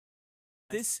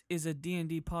This is a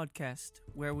D&D podcast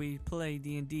where we play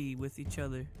D&D with each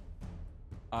other.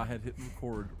 I had hit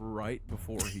record right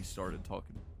before he started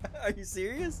talking. Are you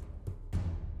serious?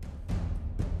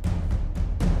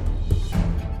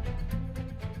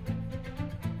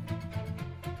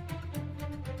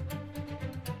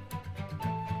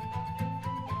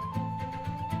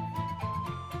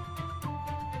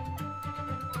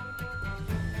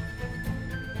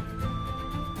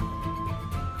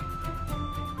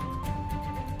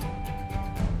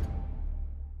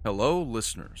 Hello,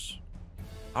 listeners.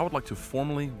 I would like to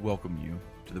formally welcome you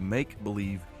to the Make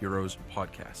Believe Heroes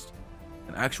podcast,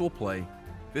 an actual play,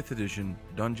 5th edition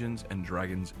Dungeons &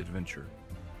 Dragons adventure.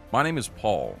 My name is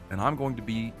Paul, and I'm going to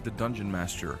be the Dungeon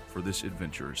Master for this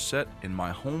adventure set in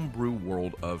my homebrew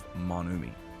world of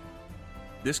Monumi.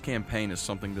 This campaign is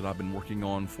something that I've been working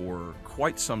on for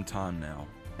quite some time now,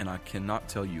 and I cannot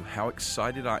tell you how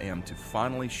excited I am to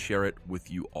finally share it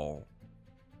with you all.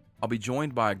 I'll be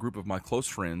joined by a group of my close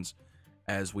friends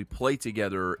as we play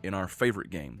together in our favorite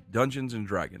game, Dungeons &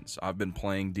 Dragons. I've been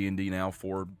playing D&D now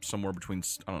for somewhere between,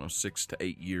 6 to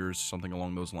 8 years, something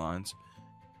along those lines.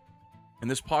 In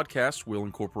this podcast, we'll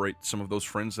incorporate some of those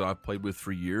friends that I've played with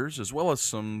for years, as well as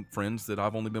some friends that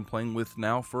I've only been playing with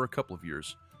now for a couple of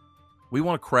years. We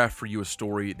want to craft for you a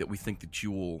story that we think that you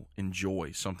will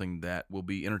enjoy, something that will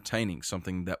be entertaining,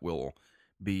 something that will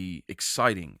be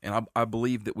exciting, and I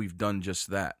believe that we've done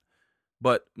just that.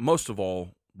 But most of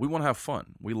all, we want to have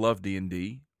fun. We love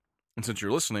D&D. And since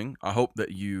you're listening, I hope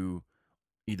that you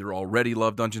either already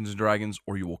love Dungeons & Dragons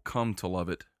or you will come to love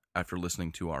it after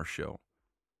listening to our show.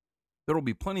 There will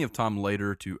be plenty of time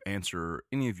later to answer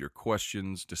any of your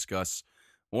questions, discuss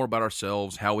more about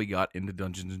ourselves, how we got into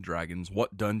Dungeons & Dragons,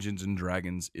 what Dungeons &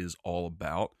 Dragons is all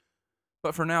about.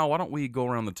 But for now, why don't we go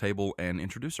around the table and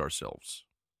introduce ourselves?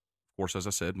 Of course, as I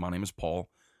said, my name is Paul.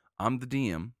 I'm the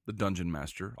DM, the Dungeon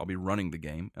Master. I'll be running the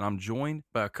game, and I'm joined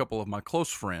by a couple of my close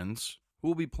friends who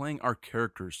will be playing our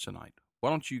characters tonight.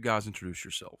 Why don't you guys introduce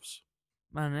yourselves?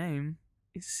 My name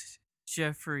is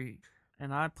Jeffrey,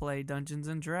 and I play Dungeons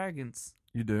 & Dragons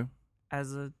You do?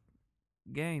 as a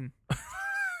game.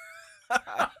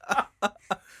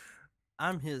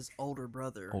 I'm his older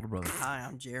brother. Older brother. Hi,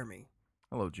 I'm Jeremy.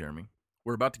 Hello, Jeremy.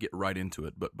 We're about to get right into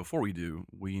it, but before we do,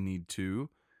 we need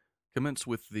to commence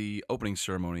with the opening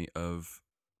ceremony of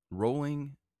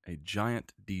rolling a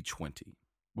giant D20.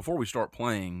 Before we start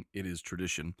playing, it is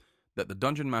tradition that the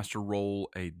Dungeon Master roll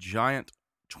a giant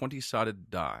 20-sided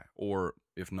die, or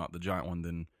if not the giant one,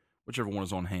 then whichever one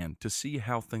is on hand, to see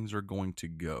how things are going to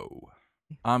go.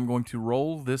 I'm going to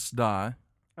roll this die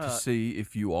to see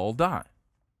if you all die.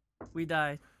 We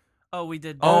died. Oh, we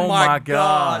did. Oh my my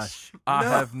gosh. gosh. I No.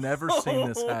 have never seen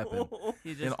this happen.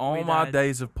 In all my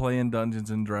days of playing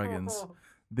Dungeons & Dragons,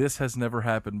 this has never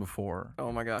happened before.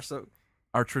 Oh my gosh. So,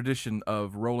 Our tradition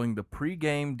of rolling the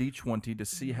pre-game D20 to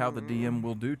see how the DM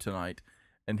will do tonight,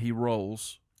 and he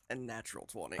rolls a natural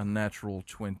 20. a natural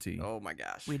 20. Oh my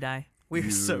gosh. We die. We're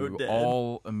You so dead.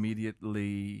 all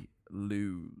immediately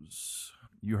lose.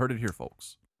 You heard it here,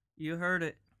 folks. You heard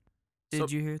it. Did So-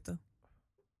 you hear it, though?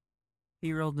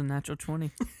 He rolled a natural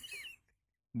 20.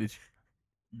 Did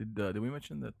we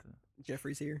mention that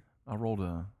Jeffrey's here. I rolled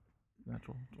a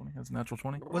natural 20? That's a natural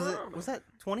 20? Was that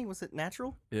 20? Was it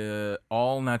natural?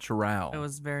 All natural. It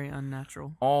was very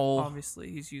unnatural. all Obviously,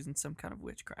 he's using some kind of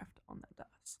witchcraft on that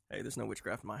dice. Hey, there's no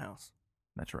witchcraft in my house.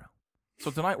 natural.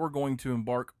 So tonight we're going to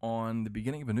embark on the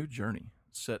beginning of a new journey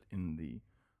set in the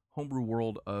homebrew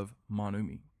world of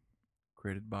Monumi,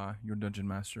 created by your dungeon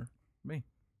master, me,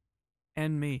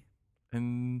 And me.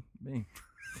 and me.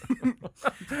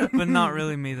 But not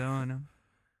really me, though, I know.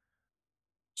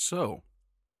 So,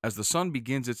 as the sun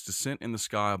begins its descent in the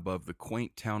sky above the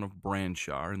quaint town of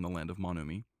Branshire in the land of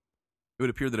Monumi, it would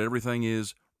appear that everything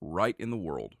is right in the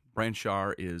world.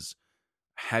 Branshire is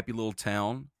a happy little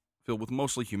town filled with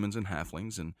mostly humans and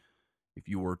halflings, and if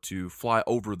you were to fly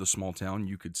over the small town,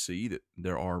 you could see that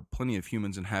there are plenty of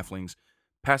humans and halflings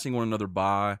passing one another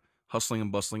by, hustling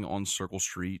and bustling on Circle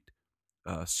Street,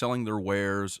 selling their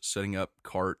wares, setting up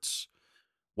carts,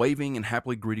 waving and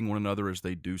happily greeting one another as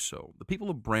they do so. The people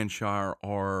of Branshire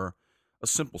are a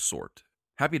simple sort,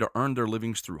 happy to earn their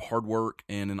livings through hard work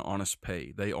and an honest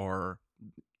pay. They are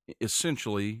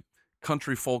essentially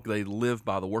country folk. They live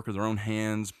by the work of their own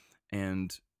hands,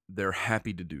 and they're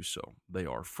happy to do so. They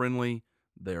are friendly.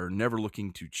 They're never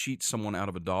looking to cheat someone out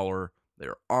of a dollar.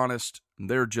 They're honest. And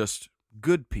they're just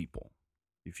good people.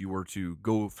 If you were to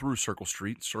go through Circle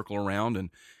Street, circle around, and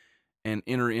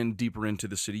enter in deeper into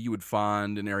the city, you would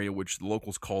find an area which the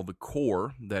locals call the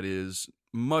core that is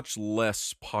much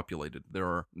less populated. There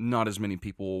are not as many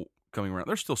people coming around.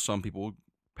 There's still some people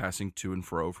passing to and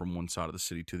fro from one side of the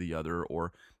city to the other,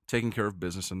 or taking care of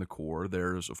business in the core.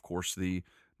 There's, of course, the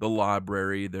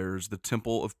library. There's the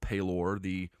Temple of Pelor,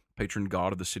 the patron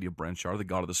god of the city of Branshire, the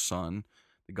god of the sun,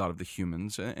 the god of the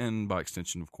humans, and by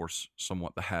extension, of course,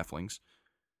 somewhat the halflings.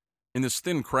 In this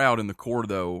thin crowd in the core,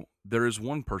 though, there is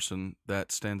one person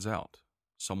that stands out,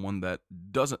 someone that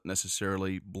doesn't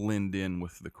necessarily blend in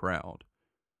with the crowd.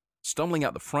 Stumbling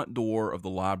out the front door of the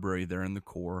library there in the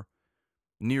core,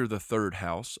 near the third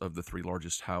house of the 3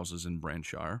 largest houses in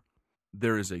Branshire,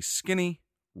 there is a skinny,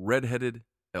 red-headed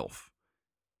elf.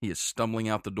 He is stumbling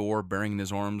out the door, bearing in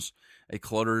his arms a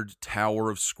cluttered tower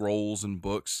of scrolls and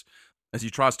books. As he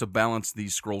tries to balance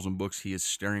these scrolls and books, he is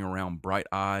staring around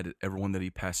bright-eyed at everyone that he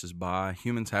passes by.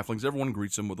 Humans, halflings, everyone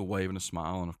greets him with a wave and a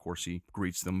smile, and of course he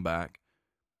greets them back.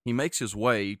 He makes his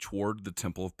way toward the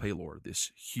Temple of Pelor,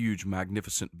 this huge,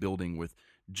 magnificent building with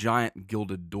giant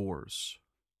gilded doors.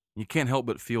 You can't help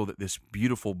but feel that this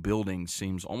beautiful building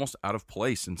seems almost out of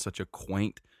place in such a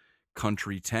quaint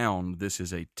country town. This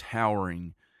is a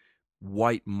towering,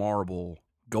 white marble,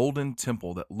 golden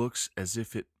temple that looks as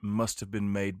if it must have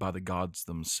been made by the gods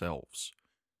themselves.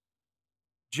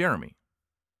 Jeremy,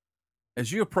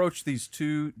 as you approach these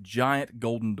 2 giant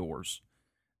golden doors,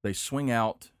 they swing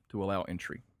out to allow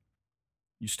entry.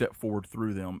 You step forward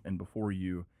through them, and before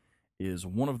you is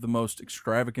one of the most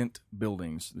extravagant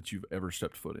buildings that you've ever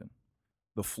stepped foot in.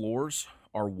 The floors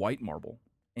are white marble,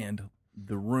 and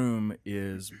the room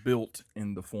is built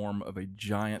in the form of a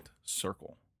giant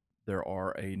circle. There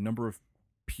are a number of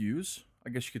pews, I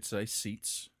guess you could say,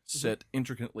 seats, set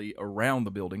intricately around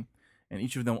the building, and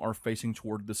each of them are facing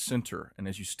toward the center. And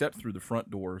as you step through the front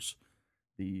doors,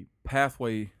 the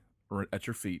pathway at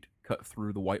your feet, cut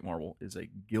through the white marble, is a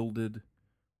gilded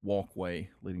walkway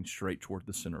leading straight toward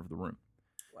the center of the room.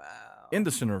 Wow. In the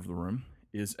center of the room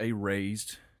is a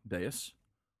raised dais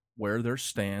where there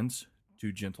stands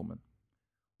 2 gentlemen.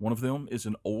 One of them is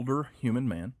an older human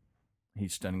man.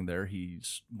 He's standing there.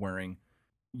 He's wearing,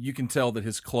 you can tell that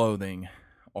his clothing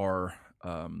are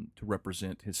to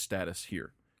represent his status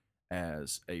here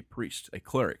as a priest, a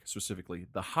cleric, specifically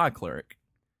the high cleric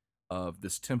of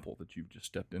this temple that you've just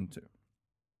stepped into.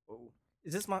 Whoa.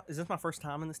 Is this my first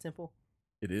time in this temple?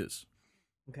 It is.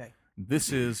 Okay.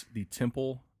 This is the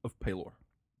Temple of Pelor.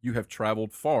 You have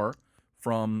traveled far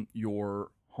from your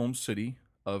home city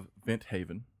of Vent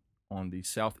Haven on the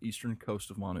southeastern coast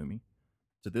of Monumi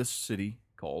to this city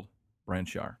called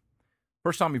Branshire.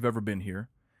 First time you've ever been here,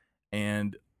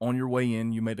 and on your way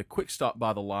in, you made a quick stop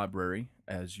by the library,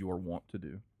 as you are wont to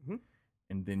do,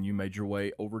 and then you made your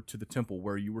way over to the temple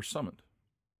where you were summoned.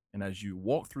 And as you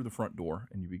walk through the front door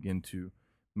and you begin to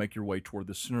make your way toward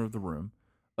the center of the room,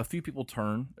 a few people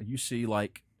turn. You see,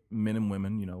 like, men and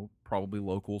women, probably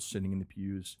locals sitting in the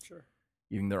pews, Sure,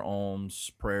 eating their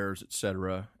alms, prayers,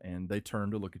 etc., and they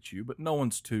turn to look at you, but no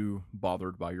one's too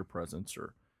bothered by your presence,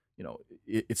 or,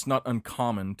 it's not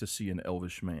uncommon to see an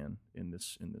elvish man in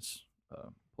this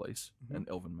place. An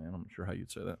elven man, I'm not sure how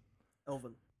you'd say that.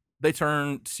 Elven. They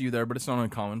turn to see you there, but it's not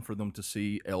uncommon for them to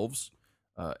see elves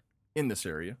in this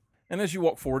area. And as you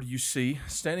walk forward, you see,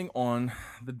 standing on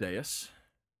the dais,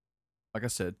 like I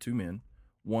said, 2 men,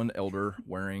 one elder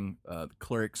wearing the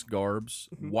cleric's garbs,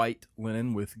 white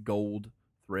linen with gold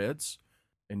threads,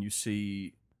 and you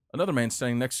see another man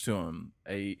standing next to him,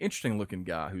 a interesting-looking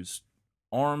guy who's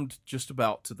armed just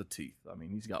about to the teeth. I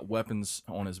mean, he's got weapons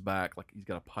on his back, like he's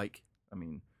got a pike. I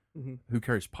mean, who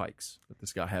carries pikes? But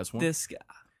this guy has one. This guy.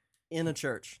 In a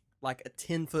church, like a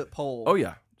 10-foot pole. Oh,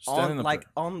 yeah. Standing up there.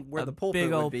 On where the pulpit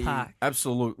big would old be, pike.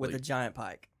 Absolutely. with a giant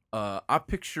pike. I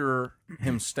picture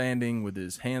him standing with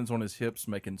his hands on his hips,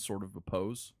 making sort of a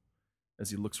pose as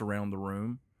he looks around the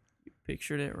room. You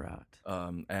pictured it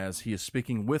right. As he is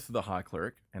speaking with the high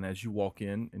cleric, and as you walk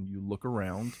in and you look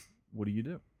around, what do you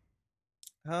do?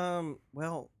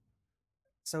 Well,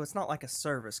 so it's not like a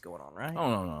service going on, right?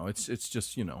 Oh, no. It's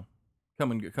just,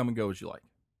 come and go as you like.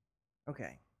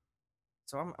 Okay.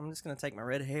 So I'm just gonna take my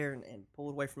red hair and pull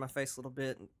it away from my face a little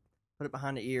bit and put it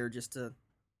behind the ear just to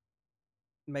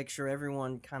make sure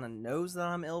everyone kind of knows that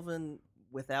I'm elven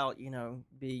without,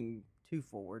 being too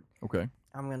forward. Okay.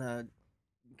 I'm gonna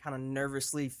kind of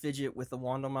nervously fidget with the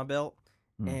wand on my belt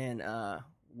and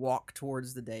walk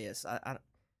towards the dais. I'm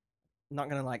not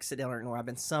gonna sit down or ignore. I've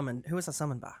been summoned. Who was I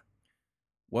summoned by?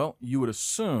 Well, you would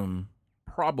assume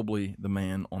probably the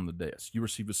man on the dais. You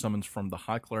received a summons from the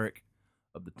high cleric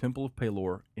of the Temple of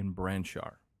Pelor in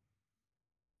Branshire.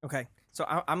 Okay, so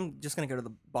I'm just gonna go to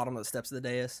the bottom of the steps of the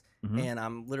dais, and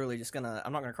I'm literally just I'm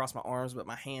not gonna cross my arms, but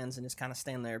my hands, and just kind of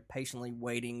stand there patiently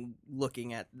waiting,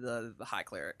 looking at the high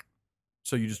cleric.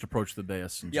 So you just approach the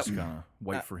dais and Yep. just kind of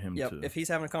wait for him to. If he's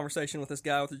having a conversation with this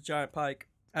guy with his giant pike,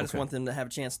 I just Okay. want them to have a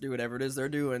chance to do whatever it is they're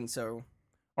doing. So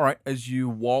All right. As you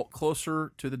walk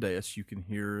closer to the dais, you can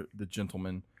hear the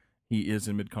gentleman. He is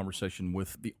in mid conversation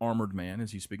with the armored man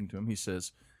as he's speaking to him. He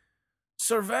says,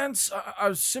 "Sir Vance,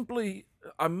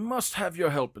 I must have your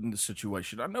help in this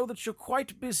situation. I know that you're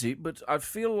quite busy, but I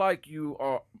feel like you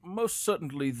are most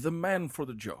certainly the man for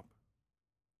the job."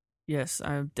 Yes,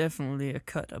 I'm definitely a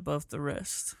cut above the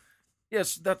rest.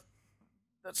 Yes,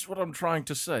 that's what I'm trying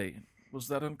to say. Was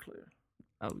that unclear?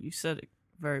 Oh, you said it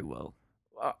very well.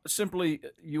 Simply,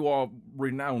 you are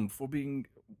renowned for being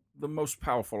the most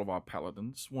powerful of our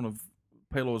paladins, one of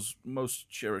Pelor's most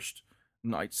cherished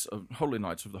holy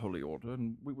knights of the Holy Order,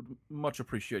 and we would much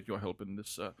appreciate your help in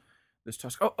this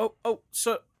task. Oh,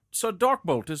 Sir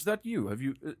Darkbolt, is that you? Have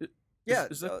you?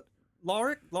 Is that?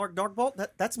 Lorik Darkbolt,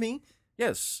 that's me.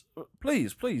 Yes.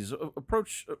 Please,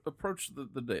 approach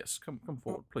the dais. Come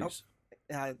forward, please.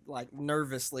 I like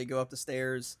nervously go up the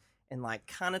stairs and like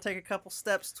kind of take a couple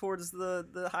steps towards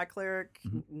the high cleric,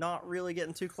 not really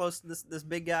getting too close to this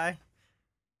big guy.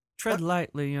 Tread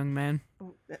lightly, young man.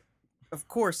 Of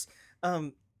course.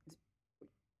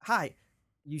 Hi.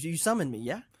 You summoned me,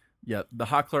 yeah? Yeah. The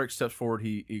high cleric steps forward.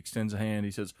 He extends a hand.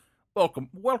 He says,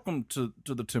 "Welcome to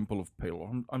the Temple of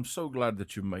Pelor. I'm so glad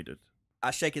that you made it."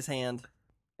 I shake his hand.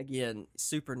 Again,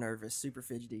 super nervous, super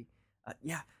fidgety.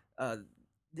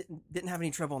 Didn't have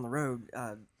any trouble on the road.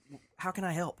 How can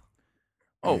I help?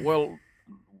 Oh, well,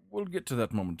 we'll get to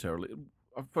that momentarily.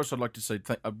 First, I'd like to say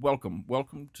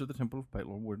welcome to the Temple of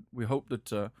Pelor. We hope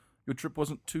that your trip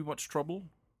wasn't too much trouble.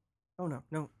 Oh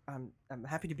no, I'm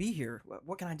happy to be here.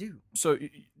 What can I do? So,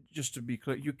 just to be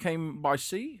clear, you came by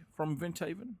sea from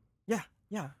Venthaven? Yeah.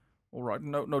 All right,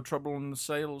 no trouble in the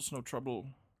sails, no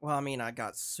trouble. Well, I mean, I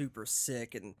got super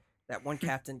sick, and that one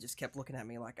captain just kept looking at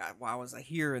me like, "Why was I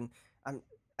here?" And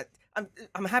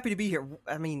I'm happy to be here.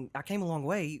 I mean, I came a long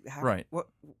way. Right. What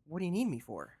do you need me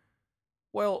for?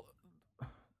 Well,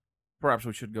 perhaps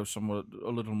we should go somewhere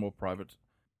a little more private.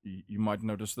 You might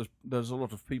notice that there's a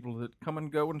lot of people that come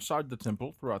and go inside the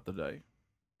temple throughout the day.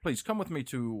 Please come with me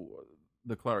to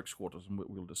the cleric's quarters, and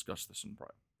we'll discuss this in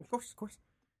private. Of course.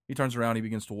 He turns around. He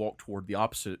begins to walk toward the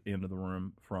opposite end of the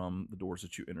room from the doors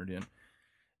that you entered in,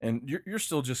 and you're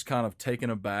still just kind of taken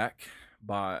aback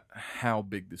by how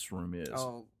big this room is.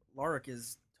 Oh, Lorik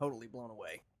is totally blown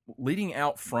away. Leading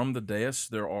out from the dais,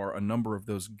 there are a number of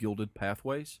those gilded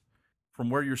pathways. From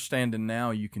where you're standing now,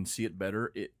 you can see it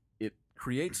better. It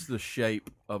creates the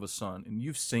shape of a sun, and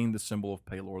you've seen the symbol of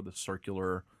Pelor, the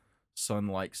circular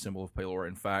sun-like symbol of Pelor.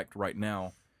 In fact, right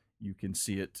now, you can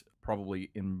see it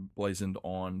probably emblazoned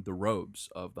on the robes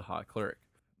of the High Cleric,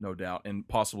 no doubt, and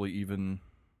possibly even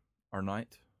our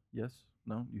knight. Yes?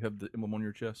 No? You have the emblem on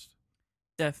your chest?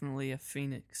 Definitely a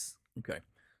phoenix. Okay.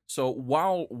 So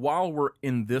while we're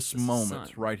in this moment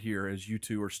sun. right here, as you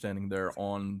two are standing there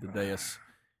on the dais,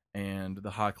 and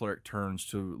the High Cleric turns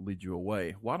to lead you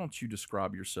away, why don't you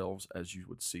describe yourselves as you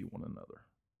would see one another?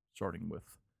 Starting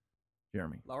with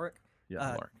Jeremy. Lorik?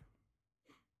 Yeah, Lark.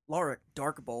 Lorik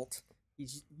Darkbolt.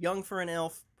 He's young for an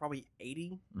elf, probably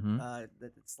 80. Mm-hmm.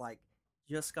 That's like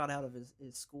just got out of his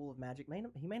school of magic.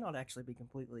 He may not actually be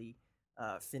completely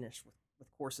finished with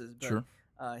courses, but Sure.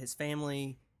 His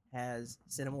family has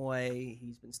sent him away.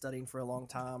 He's been studying for a long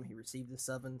time. He received the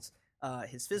summons.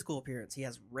 His physical appearance, he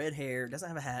has red hair, doesn't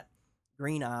have a hat,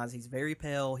 green eyes. He's very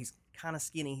pale. He's kind of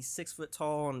skinny. He's 6 foot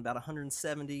tall and about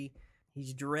 170.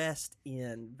 He's dressed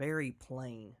in very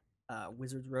plain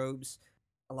wizard's robes,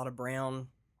 a lot of brown,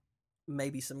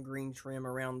 maybe some green trim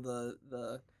around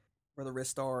the where the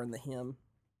wrists are and the hem.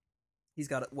 He's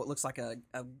got what looks like a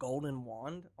golden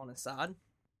wand on his side.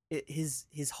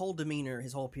 His whole demeanor,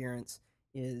 his whole appearance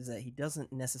is that he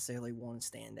doesn't necessarily want to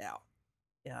stand out.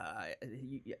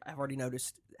 I've already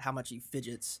noticed how much he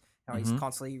fidgets, how he's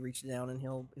constantly reaching down and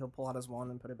he'll pull out his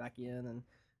wand and put it back in, and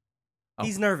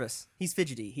he's nervous. He's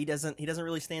fidgety. He doesn't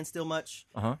really stand still much.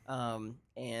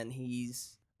 And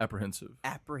he's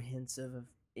Apprehensive of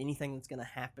anything that's going to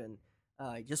happen.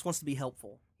 He just wants to be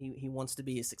helpful. He wants to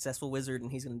be a successful wizard,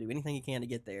 and he's going to do anything he can to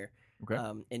get there. Okay.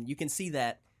 And you can see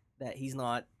that he's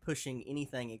not pushing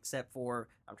anything except for,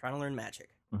 I'm trying to learn magic.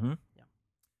 Mm-hmm. Yeah.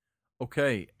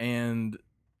 Okay, and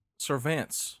Sir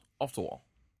Vance, off the wall.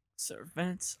 Sir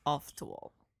Vance off the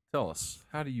wall. Tell us,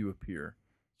 how do you appear,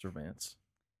 Sir Vance?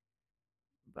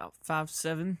 About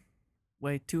 5'7",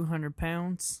 weigh 200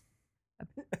 pounds,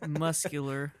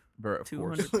 muscular, Very, of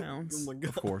 200 course. pounds, Oh my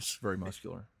Of course, very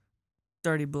muscular.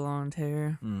 dirty blonde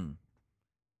hair, Mm.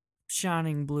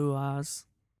 shining blue eyes,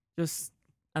 just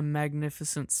a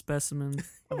magnificent specimen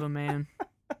of a man.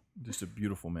 Just a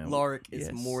beautiful man. Lorik is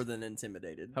Yes. more than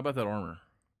intimidated. How about that armor?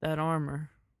 That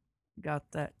armor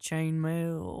got that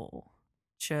chainmail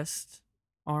chest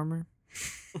armor.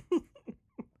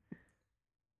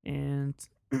 And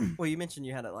Well, you mentioned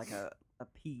you had a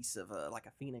piece of like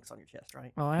a phoenix on your chest,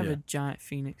 right? well, I have Yeah. a giant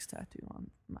phoenix tattoo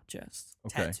on my chest.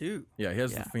 Okay. Tattoo. Yeah, he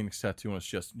has Yeah. the phoenix tattoo on his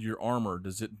chest. Your armor,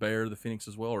 does it bear the phoenix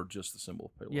as well, or just the symbol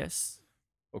of Palor? Yes,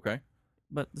 Okay.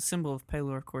 but the symbol of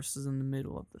Palor, of course, is in the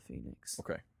middle of the phoenix.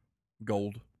 Okay.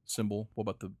 Gold symbol. What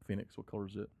about the phoenix? What color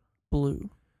is it? Blue,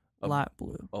 A- light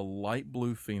blue. A light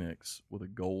blue phoenix with a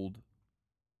gold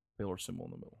Palor symbol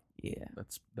in the middle. Yeah,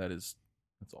 That's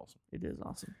awesome. it is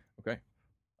awesome. Okay.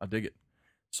 I dig it.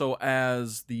 So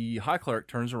as the High Cleric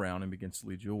turns around and begins to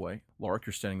lead you away, Lorik,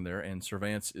 you're standing there, and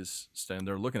Servance is standing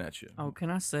there looking at you. Oh, can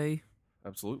I say,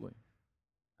 Absolutely.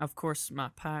 of course, my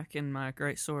pack and my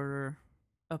greatsword are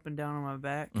up and down on my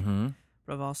back, Mm-hmm.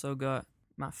 but I've also got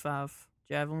my 5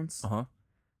 javelins, Uh-huh.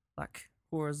 like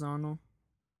horizontal,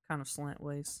 kind of slant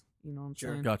ways. You know what I'm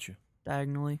Sure. saying? Got you.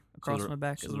 Diagonally across they're- my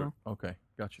back so as they're- well. Okay,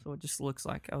 got you. So it just looks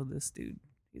like, oh, this dude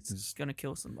is He's- gonna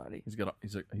kill somebody.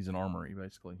 He's an armory,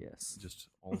 basically. Yes. Just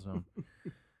all his own.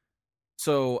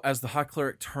 So as the High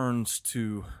Cleric turns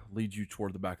to lead you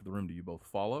toward the back of the room, do you both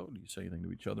follow? Do you say anything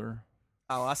to each other?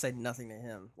 Oh, I say nothing to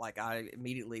him. Like I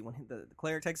immediately, when the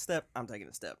cleric takes a step, I'm taking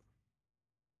a step.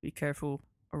 Be careful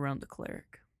around the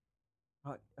cleric.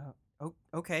 Oh,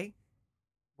 okay.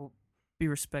 Be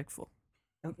respectful.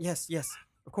 Oh, yes,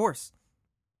 of course.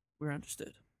 We're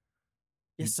understood.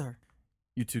 Yes, sir.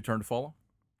 You two turn to follow?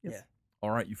 Yep. Yeah. All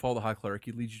right, you follow the High Cleric.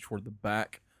 He leads you toward the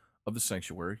back of the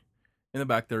sanctuary. In the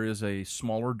back, there is a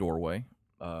smaller doorway.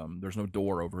 There's no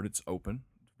door over it. It's open.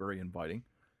 It's very inviting.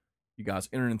 You guys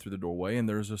enter in through the doorway, and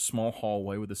there's a small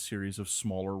hallway with a series of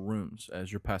smaller rooms.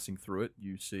 As you're passing through it,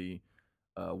 you see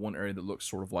one area that looks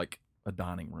sort of like a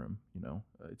dining room.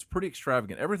 It's pretty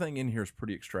extravagant. Everything in here is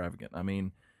pretty extravagant. I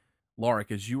mean,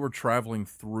 Lorik, as you were traveling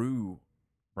through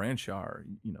Branshire,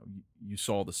 you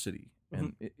saw the city,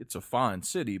 and it's a fine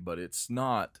city, but it's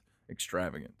not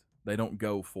extravagant. They don't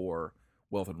go for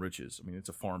wealth and riches. I mean, it's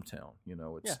a farm town.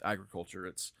 It's agriculture,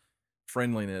 it's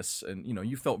friendliness, and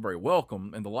you felt very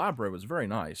welcome. And the library was very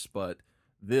nice, but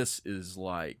this is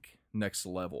like next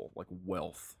level, like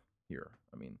wealth here.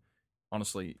 I mean,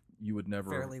 honestly, you would never.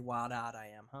 Fairly wide-eyed I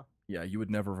am, huh? Yeah, you would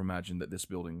never have imagined that this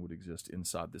building would exist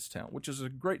inside this town, which is a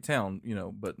great town,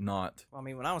 but not. Well, I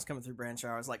mean, when I was coming through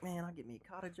Branshire, I was like, man, I'll get me a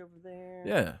cottage over there.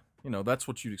 Yeah, that's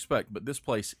what you'd expect. But this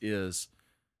place is,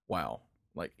 wow.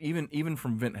 Like even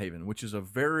from Venthaven, which is a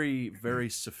very, very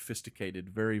sophisticated,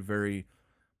 very, very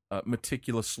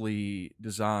meticulously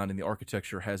designed, and the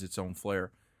architecture has its own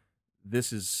flair.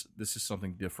 This is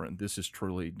something different. This is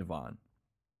truly divine.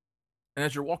 And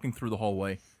as you're walking through the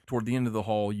hallway, toward the end of the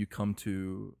hall, you come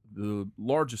to the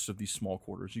largest of these small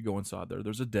quarters. You go inside there.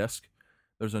 There's a desk.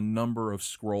 There's a number of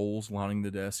scrolls lining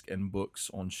the desk and books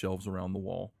on shelves around the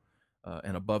wall.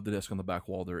 And above the desk on the back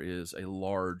wall, there is a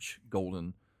large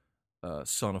golden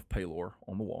Son of Palor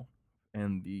on the wall.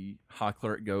 And the High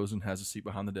Cleric goes and has a seat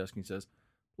behind the desk, and he says,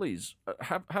 please,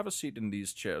 have a seat in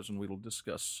these chairs, and we'll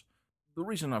discuss the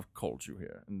reason I've called you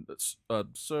here. And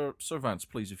Sir Vance,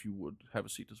 please, if you would, have a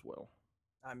seat as well.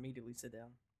 I immediately sit down.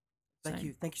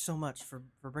 Same. Thank you so much for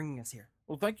bringing us here.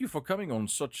 Well, thank you for coming on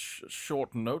such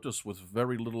short notice with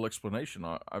very little explanation.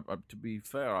 To be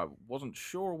fair, I wasn't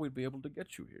sure we'd be able to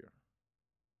get you here.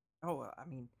 Oh, I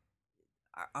mean,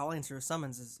 I'll answer a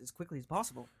summons as quickly as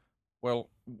possible. Well,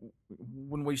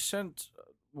 when we sent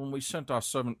our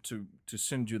servant to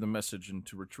send you the message and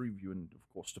to retrieve you, and of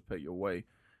course to pay your way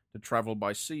to travel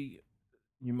by sea,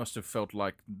 you must have felt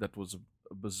like that was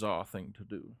a bizarre thing to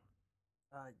do.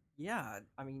 Yeah.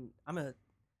 I mean, I'm a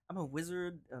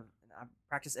wizard. And I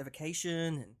practice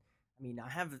evocation, and I mean, I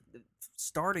have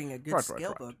starting a good Right.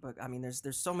 scale book. But I mean,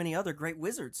 there's so many other great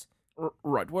wizards.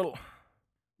 Right. Well,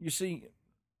 you see,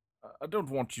 I don't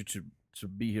want you to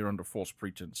be here under false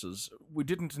pretenses. We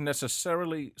didn't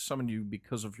necessarily summon you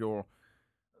because of your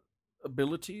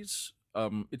abilities.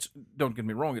 Don't get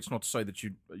me wrong. It's not to say that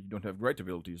you don't have great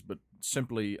abilities, but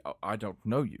simply I don't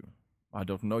know you. I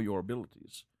don't know your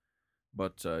abilities.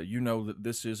 But you know that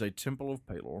this is a temple of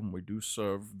Palor, and we do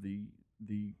serve the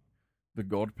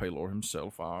god Palor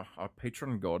himself, our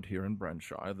patron god here in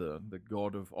Branshire, the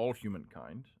god of all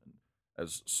humankind.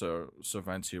 As Sir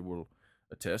Vance here will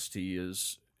attest,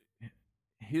 his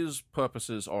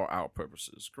purposes are our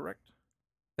purposes, correct?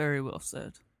 Very well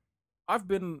said. I've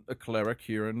been a cleric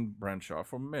here in Branshire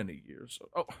for many years.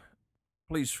 Oh,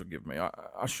 please forgive me.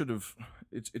 I should have.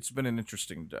 It's been an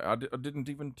interesting day. I didn't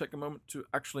even take a moment to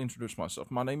actually introduce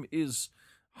myself. My name is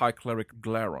High Cleric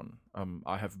Glaron.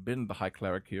 I have been the High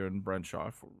Cleric here in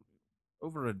Branshire for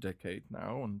over a decade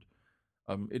now, and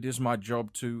it is my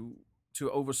job to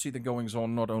oversee the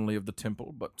goings-on not only of the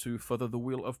temple, but to further the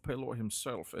will of Pelor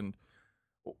himself. And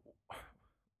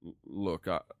look,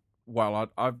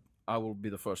 while I will be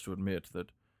the first to admit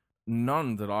that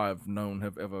none that I have known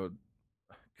have ever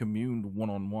communed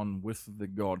one-on-one with the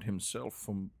god himself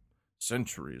for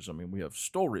centuries. I mean, we have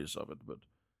stories of it, but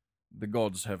the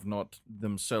gods have not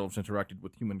themselves interacted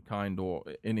with humankind or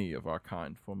any of our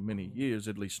kind for many years,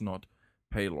 at least not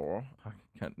Pelor. I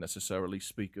can't necessarily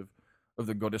speak of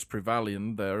the goddess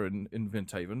Prevalian there in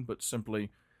Venthaven, but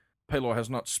simply Pelor has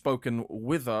not spoken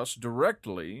with us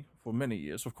directly for many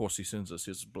years. Of course, he sends us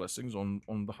his blessings on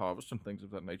the harvest and things of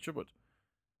that nature, but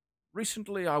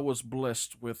recently I was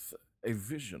blessed with a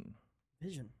vision.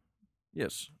 Vision?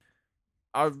 Yes.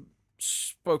 I've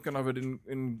spoken of it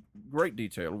in great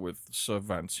detail with Sir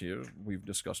Vance here. We've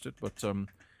discussed it, but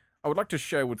I would like to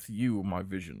share with you my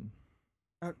vision.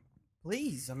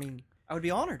 Please, I mean, I would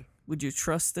be honored. Would you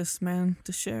trust this man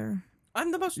to share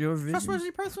I'm the most your vision?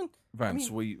 trustworthy person. Vance,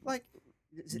 I mean,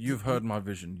 you've heard my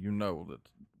vision. You know that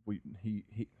he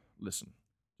listen.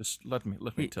 Just let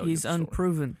me tell you. He's the story.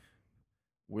 unproven.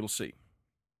 We'll see.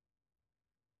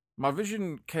 My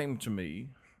vision came to me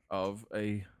of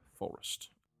a forest.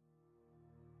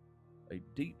 A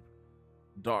deep,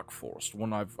 dark forest,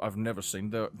 one I've never seen.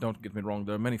 Don't get me wrong,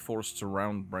 there are many forests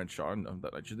around Branshire and of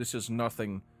that nature. This is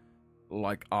nothing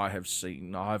like I have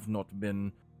seen. I've not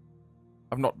been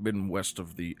west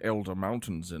of the Elder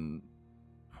Mountains in,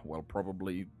 well,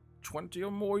 probably 20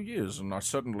 or more years, and I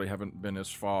certainly haven't been as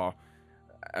far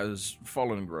as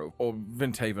Fallen Grove, or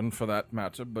Venthaven for that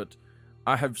matter, but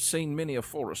I have seen many a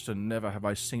forest, and never have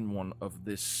I seen one of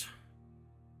this.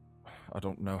 I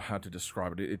don't know how to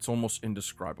describe it. It's almost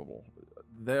indescribable.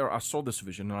 There, I saw this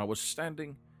vision, and I was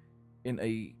standing in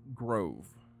a grove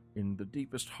in the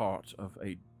deepest heart of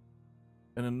an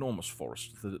enormous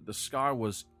forest. The sky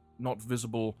was not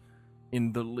visible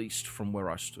in the least from where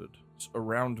I stood.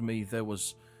 Around me, there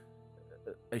was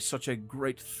such a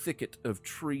great thicket of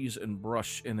trees and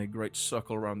brush in a great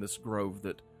circle around this grove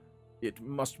that it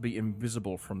must be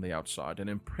invisible from the outside and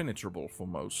impenetrable for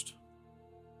most.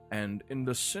 And in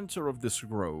the center of this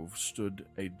grove stood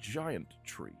a giant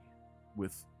tree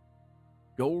with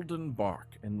golden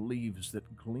bark and leaves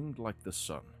that gleamed like the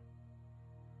sun.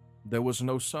 There was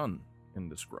no sun in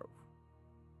this grove.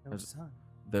 No sun.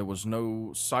 There was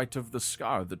no sight of the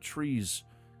sky. The trees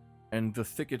and the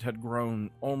thicket had grown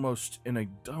almost in a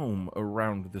dome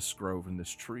around this grove and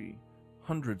this tree,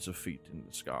 hundreds of feet in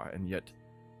the sky, and yet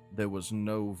there was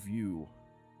no view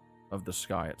of the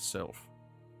sky itself.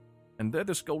 And there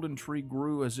this golden tree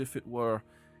grew as if it were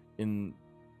in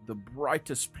the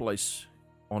brightest place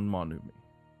on Manumi,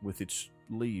 with its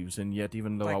leaves, and yet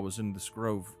even though I was in this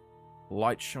grove,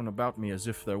 light shone about me as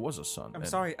if there was a sun. I'm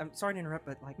sorry to interrupt,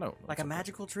 but like a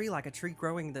magical tree, like a tree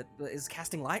growing that is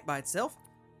casting light by itself?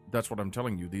 That's what I'm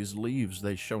telling you. These leaves,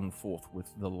 they shone forth with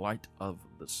the light of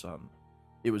the sun.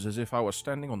 It was as if I was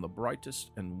standing on the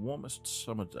brightest and warmest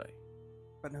summer day.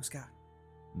 But no sky.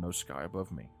 No sky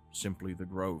above me. Simply the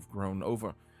grove grown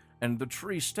over, and the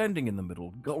tree standing in the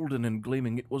middle, golden and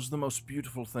gleaming. It was the most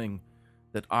beautiful thing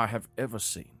that I have ever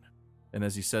seen. And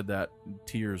as he said that,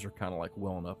 tears are kind of like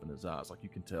welling up in his eyes. Like you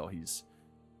can tell he's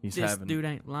this having... dude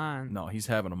ain't lying. No, he's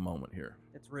having a moment here.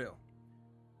 It's real.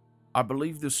 I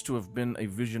believe this to have been a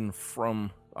vision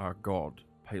from our god,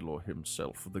 Pelor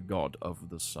himself, the god of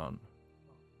the sun.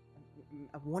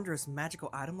 A wondrous magical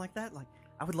item like that? Like,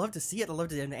 I would love to see it. I'd love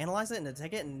to analyze it and to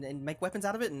take it and make weapons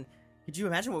out of it. And could you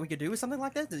imagine what we could do with something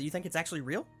like that? Do you think it's actually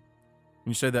real? When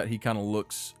you say that, he kind of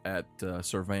looks at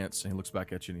Sir Vance, and he looks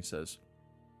back at you and he says,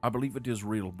 I believe it is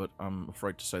real, but I'm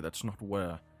afraid to say that's not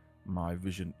where my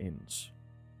vision ends.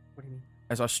 What do you mean?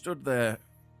 As I stood there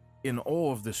in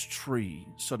awe of this tree,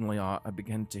 suddenly I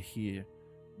began to hear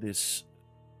this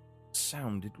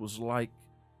sound. It was like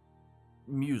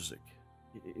music.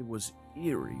 It was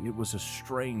eerie. It was a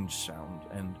strange sound.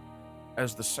 And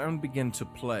as the sound began to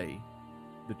play,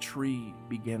 the tree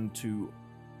began to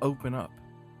open up.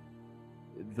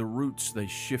 The roots, they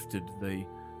shifted. They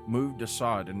moved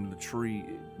aside, and the tree,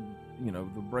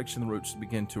 the breaks in the roots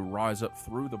began to rise up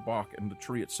through the bark, and the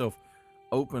tree itself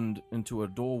opened into a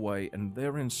doorway, and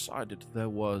there inside it there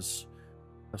was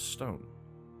a stone.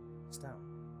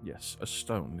 Stone? Yes, a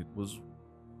stone. It was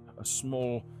a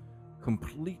small,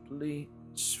 completely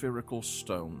spherical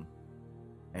stone,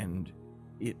 and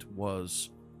it was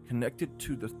connected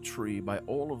to the tree by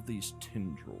all of these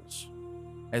tendrils,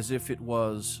 as if it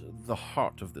was the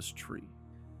heart of this tree.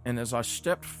 And as I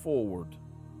stepped forward,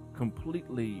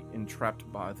 completely entrapped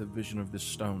by the vision of this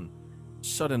stone,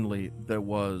 suddenly there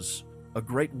was a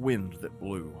great wind that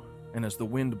blew, and as the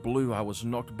wind blew, I was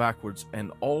knocked backwards,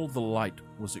 and all the light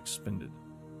was expended.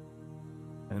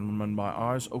 And when my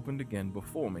eyes opened again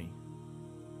before me,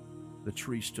 the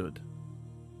tree stood,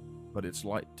 but its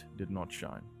light did not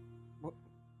shine. What?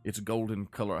 Its golden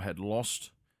color had lost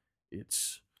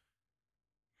its,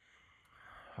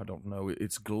 I don't know,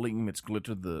 its gleam, its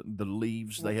glitter. The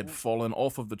leaves, they had fallen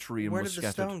off of the tree and Where were did the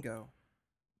scattered. stone go?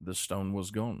 The stone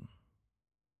was gone,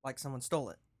 Like someone stole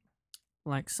it.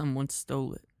 Like someone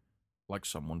stole it. like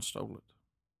someone stole it.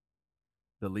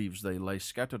 The leaves, they lay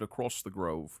scattered across the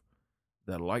grove.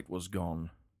 Their light was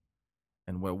gone,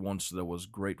 and where once there was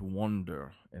great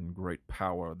wonder and great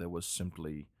power, there was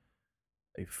simply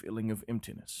a feeling of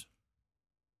emptiness.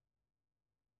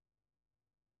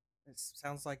 It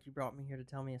sounds like you brought me here to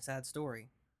tell me a sad story.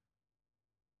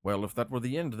 Well, if that were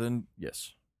the end, then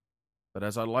yes. But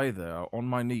as I lay there on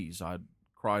my knees, I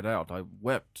cried out, I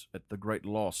wept at the great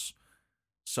loss.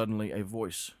 Suddenly a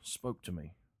voice spoke to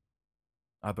me.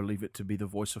 I believe it to be the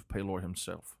voice of Pelor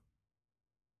himself.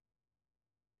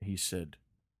 He said,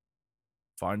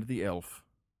 "Find the elf,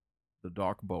 the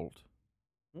dark bolt,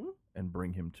 and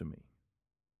bring him to me."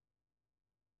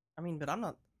 I mean, but I'm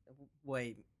not.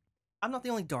 Wait, I'm not the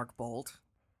only Dark Bolt.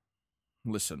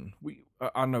 Listen,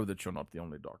 I know that you're not the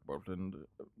only dark bolt, and,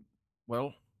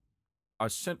 well, I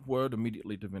sent word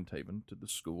immediately to Venthaven, to the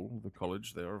school, the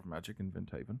college there of magic in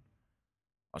Venthaven.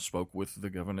 I spoke with the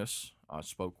governess, I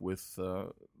spoke with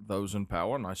those in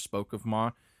power, and I spoke of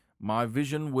my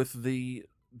vision with the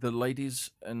ladies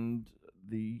and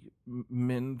the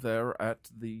men there at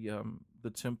the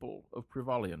temple of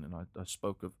Privalian, and I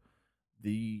spoke of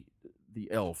the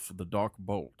elf, the dark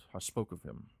bolt. I spoke of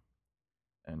him,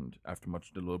 and after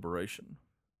much deliberation,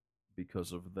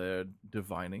 because of their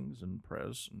divinings and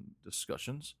prayers and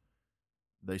discussions,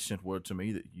 they sent word to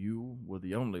me that you were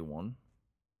the only one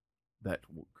that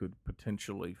could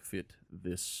potentially fit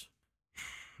this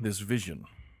vision.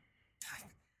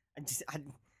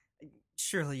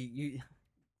 Surely you.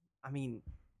 I mean,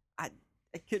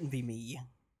 it couldn't be me.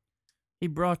 He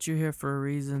brought you here for a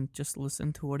reason. Just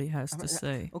listen to what he has to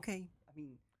say. Okay, I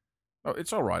mean, Oh,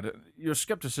 it's all right. Your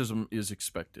skepticism is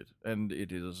expected, and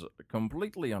it is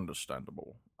completely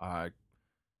understandable. I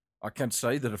can't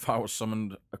say that if I was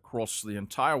summoned across the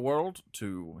entire world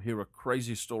to hear a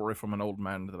crazy story from an old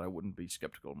man that I wouldn't be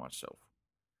skeptical myself.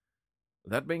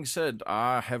 That being said,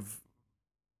 I have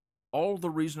all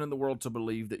the reason in the world to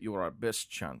believe that you are our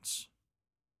best chance.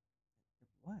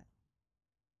 what?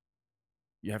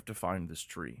 You have to find this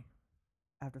tree.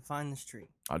 I have to find this tree.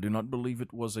 I do not believe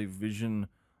it was a vision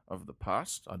of the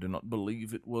past. I do not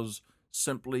believe it was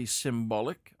simply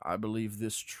symbolic. I believe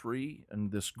this tree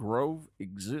and this grove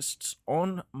exists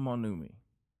on Monumi.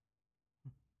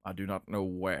 I do not know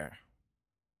where.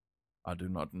 I do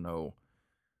not know.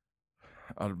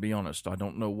 I'll be honest, I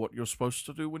don't know what you're supposed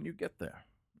to do when you get there.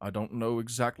 I don't know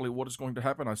exactly what is going to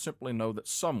happen. I simply know that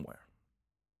somewhere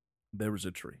there is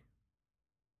a tree.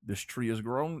 This tree is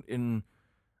grown in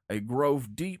a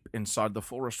grove deep inside the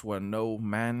forest where no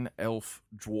man, elf,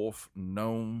 dwarf,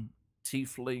 gnome,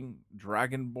 tiefling,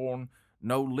 dragonborn,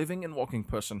 no living and walking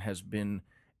person has been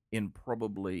in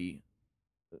probably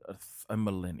a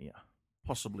millennia,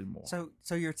 possibly more.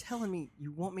 So you're telling me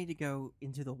you want me to go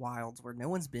into the wilds where no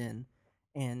one's been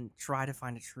and try to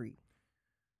find a tree?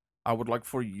 I would like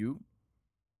for you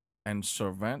and Sir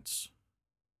Vance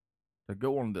to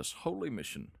go on this holy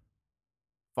mission,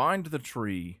 find the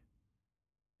tree,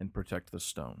 and protect the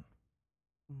stone.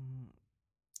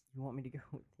 You want me to go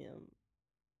with him?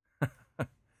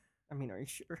 I mean, are you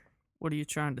sure? What are you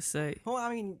trying to say? Well, I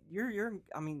mean, you're.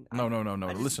 I mean, No.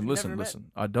 I just Listen. never met-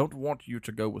 I don't want you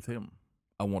to go with him.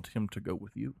 I want him to go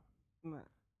with you. Mm,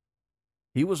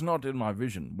 He was not in my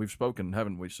vision. We've spoken,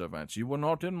 haven't we, Sir Vance? You were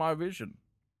not in my vision.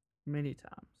 Many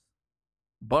times.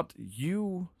 But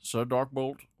you, Sir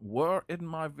Darkbolt, were in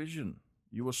my vision.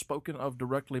 You were spoken of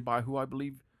directly by who I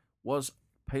believe was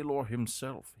Pelor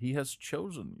himself. He has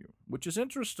chosen you, which is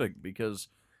interesting because,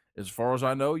 as far as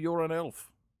I know, you're an elf.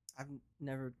 I've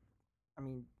never. I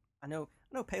mean, I know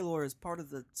Pelor is part of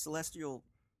the celestial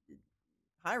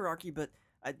hierarchy, but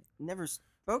I never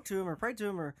spoke to him or prayed to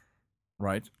him or.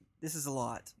 Right? This is a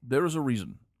lot. There is a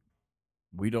reason.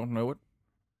 We don't know it.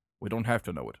 We don't have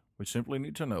to know it. We simply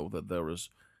need to know that there is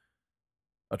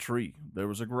a tree,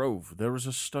 there is a grove, there is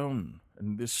a stone,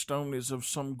 and this stone is of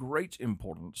some great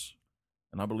importance,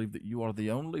 and I believe that you are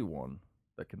the only one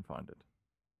that can find it.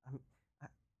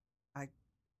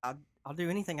 I'll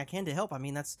do anything I can to help. I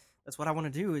mean, that's what I want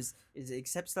to do is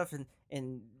accept stuff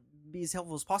and be as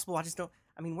helpful as possible. I just don't.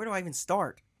 I mean, where do I even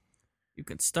start? You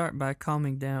can start by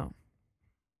calming down.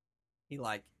 He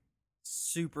like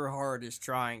super hard is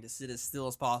trying to sit as still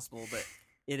as possible, but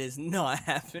it is not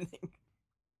happening.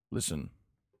 Listen,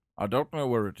 I don't know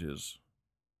where it is,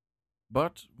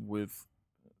 but with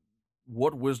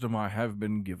what wisdom I have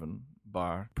been given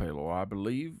by Pelor, I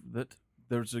believe that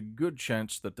there's a good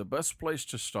chance that the best place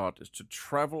to start is to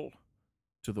travel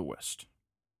to the west.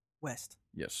 West.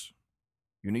 Yes.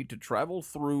 You need to travel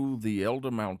through the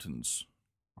Elder Mountains,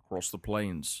 across the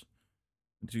plains,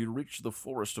 until you reach the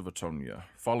forest of Atonia,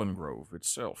 Fallen Grove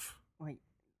itself. Wait,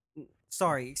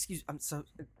 sorry, excuse. I'm so.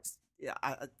 Yeah,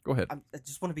 Go ahead. I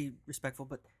just want to be respectful,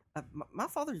 but my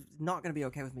father's not going to be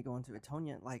okay with me going to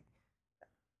Atonia. Like,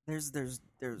 there's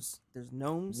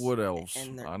gnomes, Wood elves.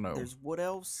 and I know. there's wood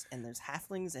elves, and there's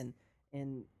halflings,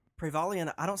 and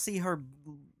Prevalian. I don't see her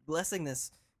blessing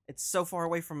this. It's so far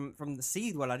away from the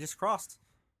sea what I just crossed.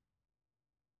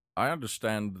 I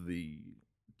understand the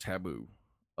taboo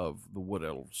of the wood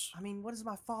elves. I mean, what is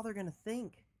my father going to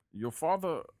think? Your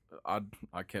father,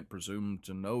 I can't presume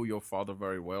to know your father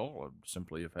very well. I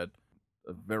simply have had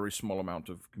a very small amount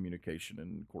of communication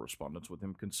and correspondence with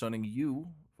him concerning you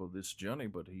for this journey,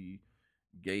 but he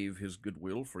gave his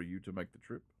goodwill for you to make the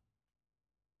trip.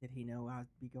 Did he know I'd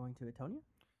be going to Atonia?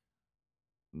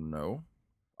 No.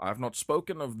 I've not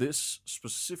spoken of this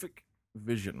specific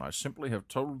vision. I simply have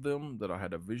told them that I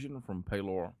had a vision from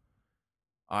Pelor.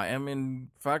 I am, in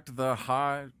fact, the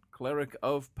High Cleric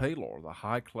of Pelor, the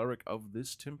High Cleric of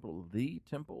this temple, the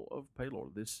Temple of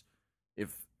Pelor. This,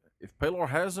 if Pelor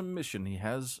has a mission, he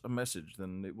has a message,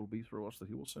 then it will be through us that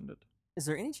he will send it. Is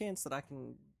there any chance that I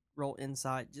can roll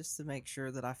insight just to make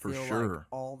sure that I For feel sure. like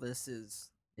all this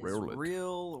is Roll it.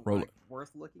 real, Roll like, it.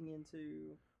 worth looking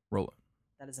into? Roll it.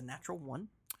 That is a natural 1.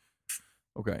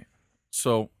 Okay.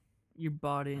 So You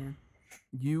bought in.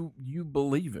 you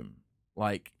believe him.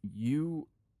 Like, you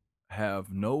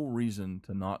have no reason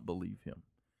to not believe him.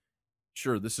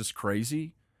 Sure, this is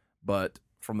crazy, but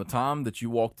from the time that you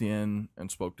walked in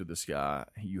and spoke to this guy,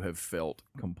 you have felt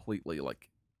completely like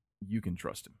you can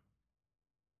trust him.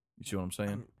 You see what I'm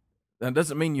saying? That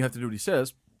doesn't mean you have to do what he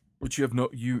says, but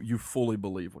you fully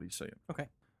believe what he's saying. Okay.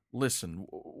 Listen,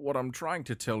 what I'm trying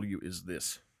to tell you is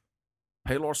this.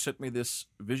 Pelor sent me this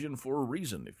vision for a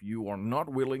reason. If you are not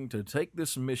willing to take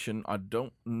this mission, I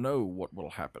don't know what will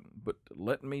happen. But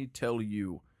let me tell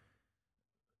you,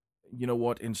 you know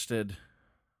what? Instead,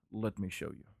 let me show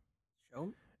you. Show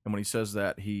me? And when he says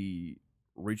that, he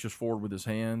reaches forward with his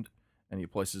hand and he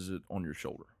places it on your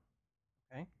shoulder.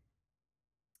 Okay.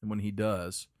 And when he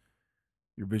does,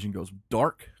 your vision goes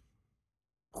dark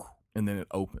and then it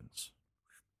opens.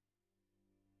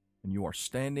 And you are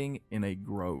standing in a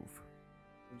grove.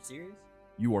 Are you serious?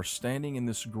 You are standing in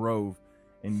this grove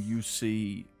and you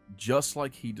see, just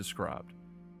like he described,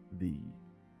 the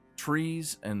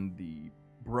trees and the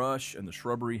brush and the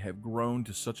shrubbery have grown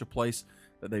to such a place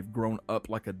that they've grown up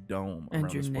like a dome And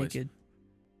around you're this place. naked.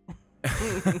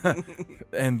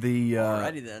 And the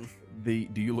Alrighty then.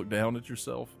 do you look down at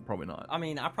yourself? Probably not. I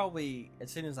mean, I probably,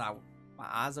 as soon as my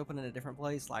eyes open in a different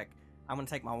place, like, I'm going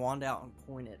to take my wand out and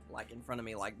point it, like, in front of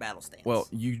me, like battle stance. Well,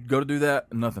 you go to do that,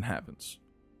 and nothing happens.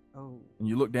 Oh, And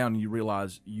you look down and you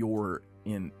realize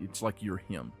it's like you're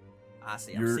him. I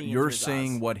see. You're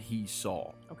seeing what he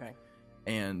saw. Okay.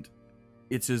 And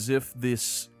it's as if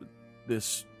this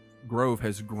grove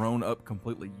has grown up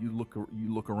completely. You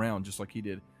look around just like he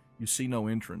did. You see no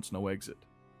entrance, no exit.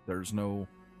 There's no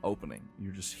opening.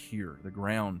 You're just here. The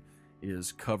ground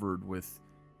is covered with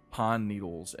pine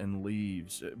needles and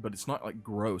leaves, but it's not like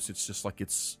gross. It's just like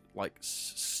it's like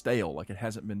stale, like it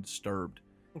hasn't been disturbed.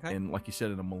 Okay. And like you said,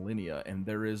 in a millennia. And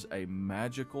there is a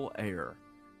magical air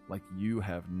like you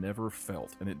have never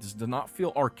felt, and it does not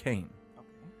feel arcane. Okay.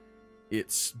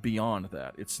 It's beyond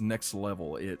that. It's next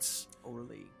level. It's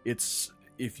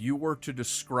if you were to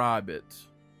describe it,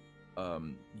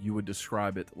 you would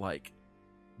describe it like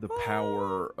the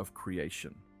power of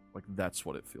creation. Like, that's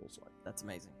what it feels like. That's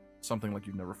amazing. Something like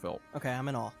you've never felt. Okay, I'm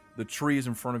in awe. The tree is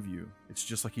in front of you. It's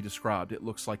just like he described. It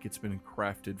looks like it's been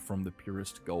crafted from the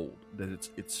purest gold. That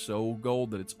it's so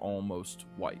gold that it's almost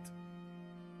white.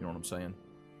 You know what I'm saying?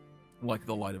 Like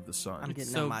the light of the sun. I'm It's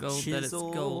getting so out my gold that it's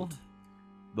chisel. gold.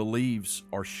 The leaves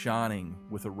are shining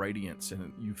with a radiance,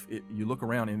 and you look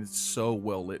around, and it's so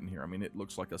well lit in here. I mean, it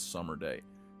looks like a summer day,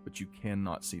 but you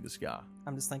cannot see the sky.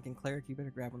 I'm just thinking, Cleric, you better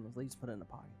grab one of those leaves, put it in a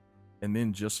pocket. And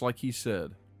then, just like he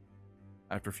said,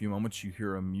 after a few moments, you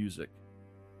hear a music,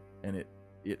 and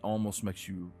it almost makes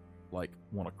you like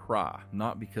want to cry,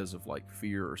 not because of like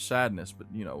fear or sadness, but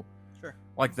Sure.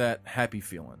 like that happy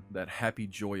feeling, that happy,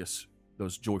 joyous,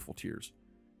 those joyful tears.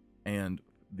 and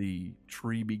the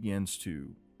tree begins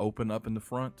to open up in the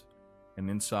front, and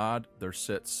inside there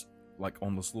sits, like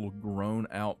on this little grown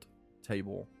out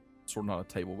table, sort of not a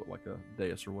table, but like a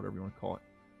dais or whatever you want to call it,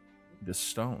 this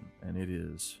stone. And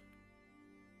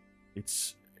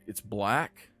it's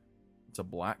black. It's a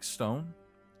black stone.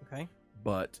 Okay.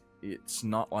 But it's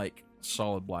not like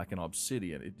solid black and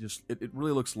obsidian. It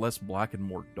really looks less black and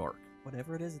more dark.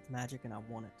 Whatever it is, it's magic, and I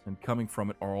want it. And coming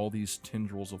from it are all these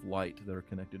tendrils of light that are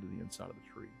connected to the inside of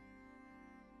the tree.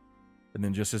 And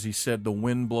then, just as he said, the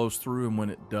wind blows through, and when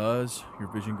it does, your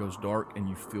vision goes dark, and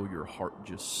you feel your heart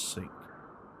just sink.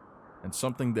 And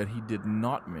something that he did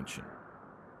not mention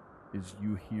is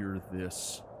you hear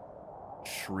this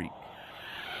shriek.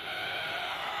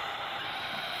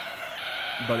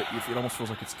 But it almost feels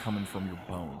like it's coming from your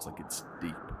bones, like it's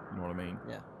deep. You know what I mean?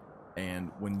 Yeah.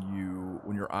 And when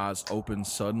your eyes open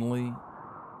suddenly,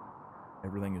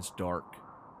 everything is dark.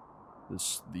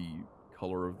 The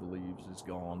color of the leaves is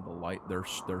gone. The light, they're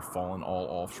falling all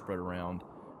off, spread around.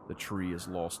 The tree has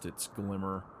lost its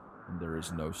glimmer, and there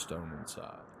is no stone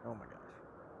inside. Oh my gosh.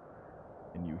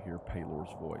 And you hear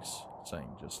Pelor's voice saying,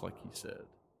 just like he said,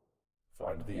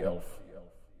 "Find the elf,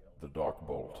 the dark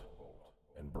bolt,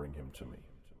 and bring him to me."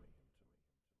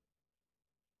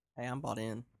 Hey, I'm bought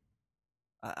in.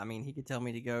 I mean, he could tell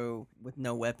me to go with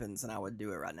no weapons, and I would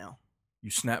do it right now.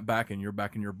 You snap back, and you're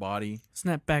back in your body.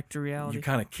 Snap back to reality. You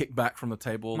kind of kick back from the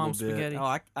table a Mom little bit. spaghetti.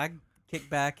 Oh, I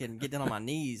kick back and get down on my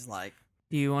knees, like,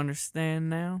 Do you understand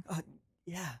now?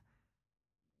 yeah.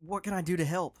 What can I do to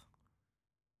help?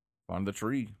 Find the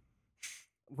tree.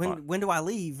 When do I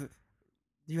leave?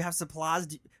 Do you have supplies?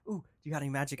 Do you got any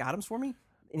magic items for me?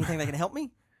 Anything that can help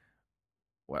me?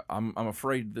 Well, I'm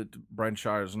afraid that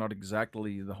Branshire is not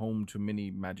exactly the home to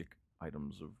many magic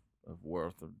items of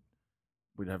worth.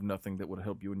 We'd have nothing that would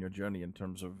help you in your journey in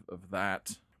terms of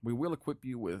that. We will equip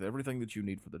you with everything that you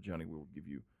need for the journey. We will give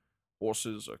you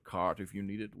horses, a cart if you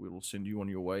need it. We will send you on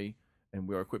your way. And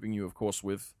we are equipping you, of course,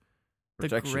 with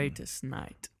protection. The greatest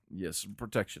knight. Yes,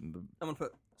 protection. I'm going to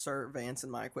put Sir Vance in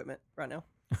my equipment right now.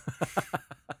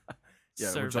 Yeah,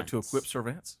 Sir would you like to Vance. equip Sir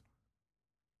Vance?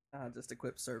 Just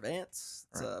equip Sir Vance.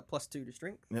 It's Right. +2 to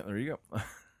strength. Yeah, there you go.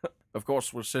 Of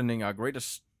course, we're sending our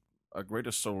greatest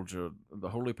soldier, the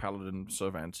Holy Paladin Sir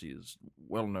Vance. He is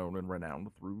well known and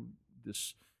renowned through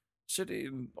this city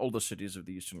and all the cities of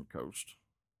the eastern coast.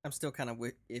 I'm still kind of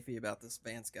iffy about this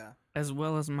Vance guy. As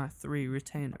well as my 3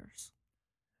 retainers.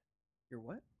 You're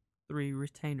what? 3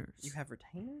 retainers. You have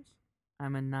retainers?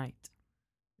 I'm a knight.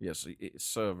 Yes,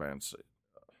 Sir Vance.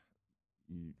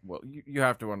 You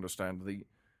have to understand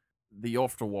the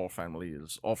Off-the-Wall family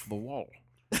is off the wall.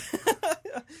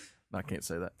 I can't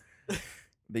say that.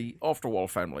 The Off-the-Wall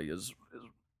family is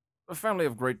a family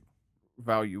of great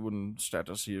value and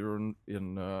status here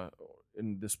in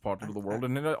this part of the world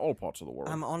and in all parts of the world.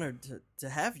 I'm honored to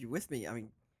have you with me. I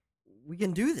mean, we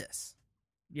can do this.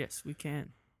 Yes, we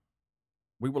can.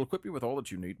 We will equip you with all that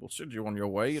you need. We'll send you on your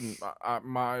way, and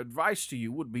my advice to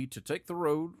you would be to take the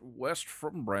road west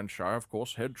from Branshire, of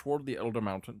course, head toward the Elder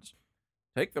Mountains.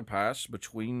 Take the pass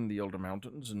between the Elder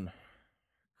Mountains and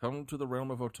come to the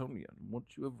realm of Otonia.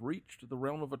 Once you have reached the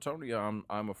realm of Otonia,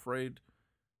 I'm afraid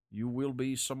you will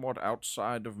be somewhat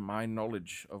outside of my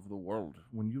knowledge of the world.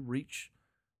 When you reach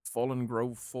Fallen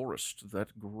Grove Forest,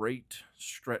 that great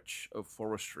stretch of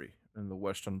forestry in the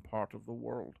western part of the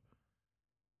world,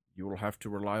 you will have to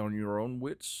rely on your own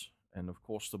wits and, of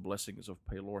course, the blessings of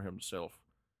Pelor himself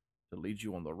to lead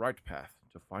you on the right path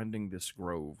to finding this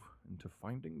grove and to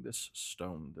finding this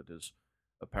stone that is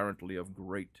apparently of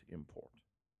great import.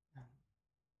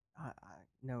 I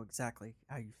know exactly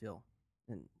how you feel,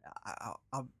 and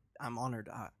I'm honored.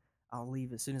 I'll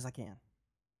leave as soon as I can.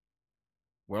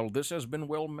 Well, this has been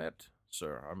well met,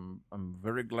 sir. I'm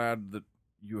very glad that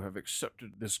you have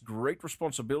accepted this great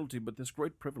responsibility, but this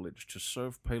great privilege to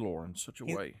serve Pelor in such a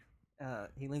way.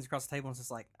 He leans across the table and is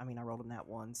just like, I mean, I rolled a nat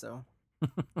 1, so.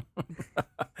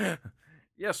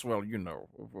 Yes, well, you know,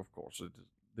 of course,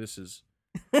 this is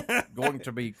going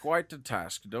to be quite a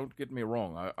task. Don't get me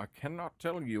wrong. I cannot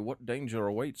tell you what danger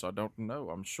awaits. I don't know.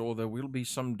 I'm sure there will be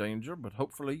some danger, but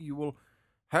hopefully you will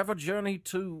have a journey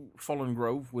to Fallen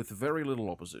Grove with very little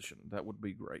opposition. That would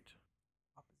be great.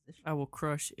 Opposition? I will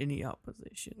crush any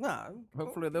opposition. No.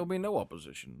 Hopefully there'll be no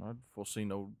opposition. I foresee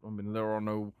no. I mean, there are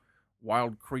no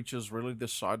wild creatures really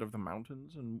this side of the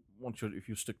mountains, and if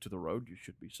you stick to the road, you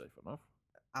should be safe enough.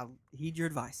 I'll heed your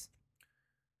advice.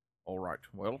 All right.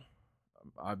 Well,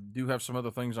 I do have some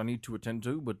other things I need to attend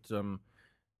to, but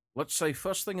let's say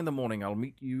first thing in the morning, I'll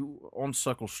meet you on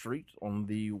Circle Street on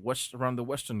the west, around the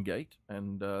Western Gate,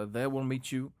 and there we'll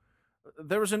meet you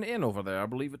There is an inn over there. I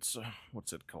believe it's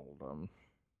what's it called?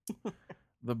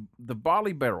 The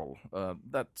Barley Barrel.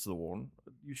 That's the one.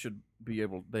 You should be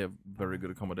able. They have very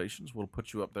good accommodations. We'll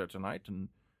put you up there tonight, and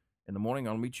in the morning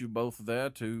I'll meet you both there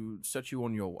to set you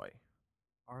on your way.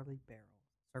 Barley Barrel,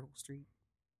 Circle Street.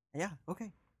 Yeah,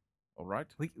 okay. All right.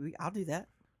 I'll do that.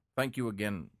 Thank you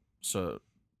again, Sir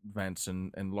Vance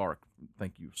and Lark.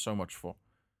 Thank you so much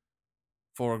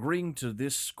for agreeing to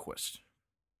this quest.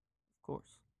 Of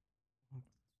course.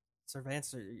 Sir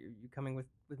Vance, are you coming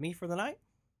with me for the night?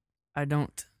 I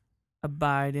don't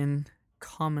abide in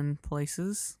common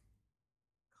places.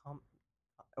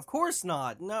 Of course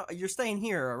not. No, you're staying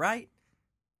here, all right?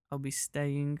 I'll be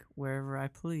staying wherever I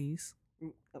please.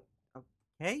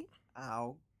 Okay,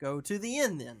 I'll go to the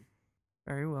inn then.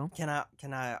 Very well. Can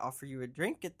I offer you a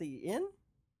drink at the inn?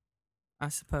 I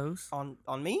suppose. On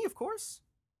me, of course.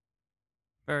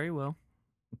 Very well.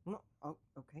 No, oh,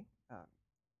 okay.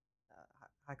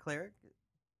 Hi, Cleric.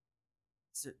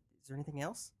 Is there anything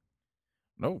else?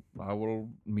 No, I will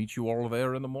meet you all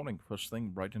there in the morning, first thing,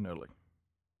 bright and early.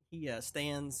 He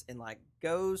stands and like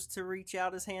goes to reach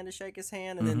out his hand to shake his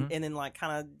hand, and then like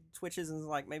kind of twitches and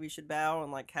like maybe should bow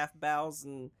and like half bows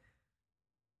and.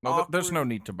 No, there's no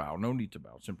need to bow. No need to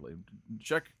bow. Simply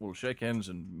we'll shake hands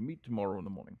and meet tomorrow in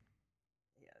the morning.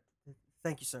 Yeah,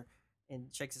 thank you, sir. And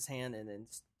shakes his hand and then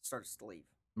starts to leave.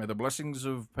 May the blessings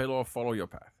of Pelor follow your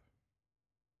path.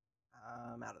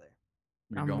 I'm out of there.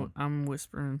 You're gone. I'm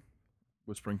whispering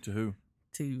Whispering to who?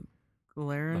 to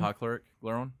Galarin, The High Cleric,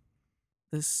 Glaron?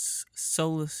 this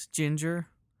soulless ginger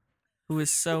who is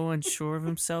so unsure of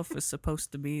himself is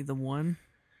supposed to be the one.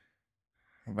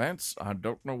 Vance, I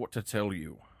don't know what to tell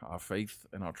you. Our faith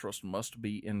and our trust must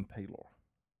be in Pelor.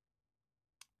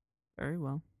 Very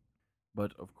well.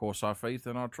 But, of course, our faith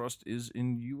and our trust is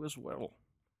in you as well.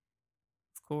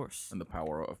 Of course. And the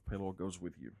power of Pelor goes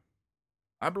with you.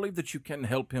 I believe that you can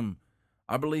help him.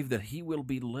 I believe that he will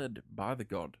be led by the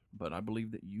god, but I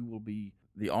believe that you will be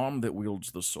the arm that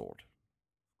wields the sword.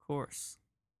 Of course.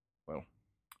 Well,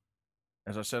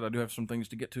 as I said, I do have some things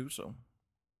to get to, so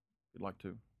if you'd like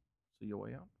to see your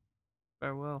way out.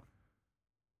 Farewell.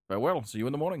 Farewell. See you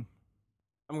in the morning.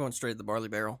 I'm going straight to the Barley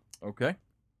Barrel. Okay.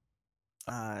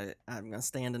 I'm gonna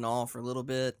stand in awe for a little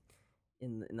bit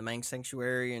in the main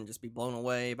sanctuary and just be blown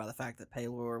away by the fact that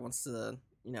Pelor wants to,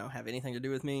 have anything to do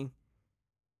with me.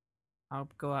 I'll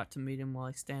go out to meet him while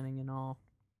he's standing in awe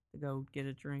to go get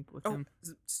a drink with Oh, him.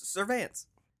 Sir Vance,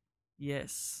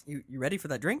 Yes. you ready for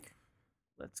that drink?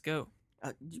 Let's go.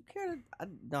 You care?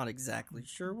 I'm not exactly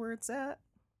sure where it's at.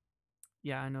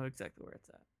 Yeah, I know exactly where it's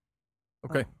at.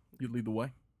 Okay. Oh. You lead the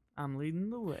way. I'm leading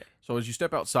the way. So as you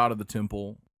step outside of the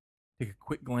temple, take a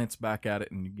quick glance back at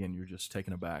it, and again, you're just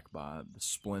taken aback by the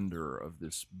splendor of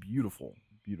this beautiful,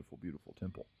 beautiful, beautiful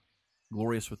temple.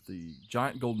 Glorious with the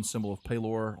giant golden symbol of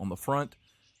Pelor on the front,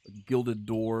 the gilded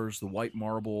doors, the white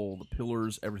marble, the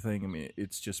pillars, everything. I mean,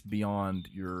 it's just beyond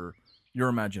your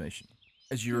imagination.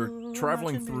 As you're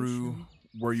traveling through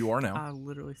where you are now, I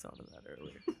literally thought of that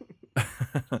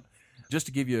earlier. just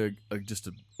to give you just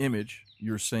an image,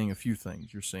 you're seeing a few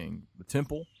things. You're seeing the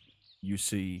temple, you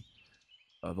see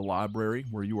the library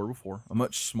where you were before, a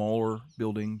much smaller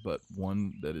building, but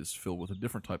one that is filled with a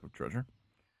different type of treasure.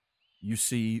 You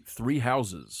see 3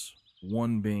 houses,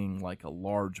 one being like a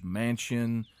large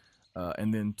mansion,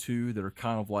 and then 2 that are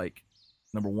kind of like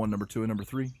number 1, number 2, and number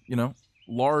 3.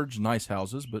 Large, nice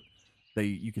houses, but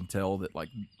you can tell that like,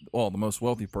 the most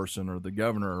wealthy person or the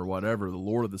governor or whatever, the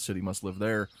lord of the city must live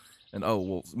there. And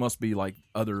it must be like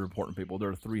other important people. There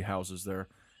are 3 houses there.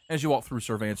 As you walk through,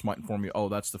 Sir Vance might inform you,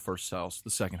 that's the first house, the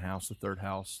second house, the third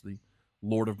house. The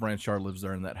Lord of Branchar lives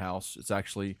there in that house. It's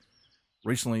actually,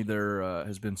 recently there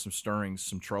has been some stirrings,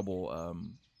 some trouble.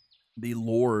 The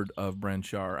Lord of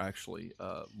Branchar, actually,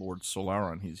 Lord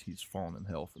Solaran, he's fallen in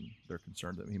health, and they're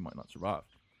concerned that he might not survive.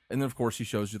 And then, of course, he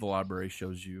shows you the library,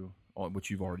 shows you what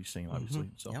you've already seen, obviously.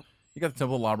 Mm-hmm. So yep. You got the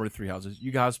temple, the library, 3 houses.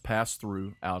 You guys pass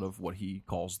through out of what he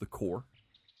calls the core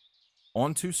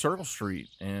onto Circle Street,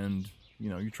 and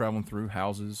you're traveling through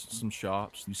houses, some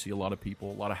shops. You see a lot of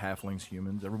people, a lot of halflings,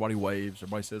 humans. Everybody waves.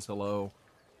 Everybody says hello.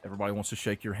 Everybody wants to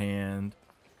shake your hand.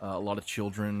 A lot of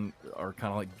children are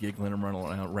kind of like giggling and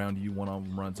running around you. One of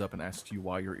them runs up and asks you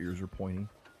why your ears are pointing.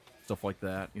 Stuff like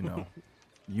that,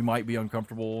 You might be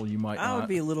uncomfortable. You might not. I would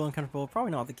be a little uncomfortable.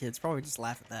 Probably not the kids. Probably just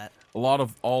laugh at that.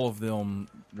 All of them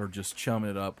are just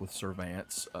chumming it up with Sir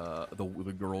Vance.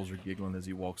 The girls are giggling as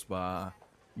he walks by.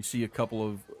 You see a couple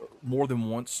of, more than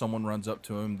once, someone runs up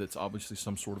to him that's obviously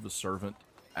some sort of a servant,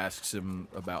 asks him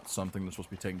about something that's supposed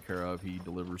to be taken care of. He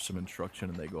delivers some instruction,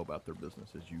 and they go about their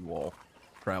business as you all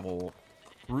travel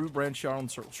through Branchar on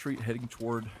Circle Street, heading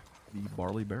toward the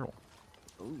barley barrel.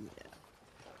 Oh yeah.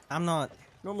 I'm not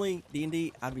normally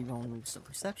D&D. I'd be rolling some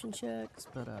perception checks,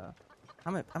 but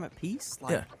I'm at peace.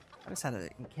 Like Yeah. I just had an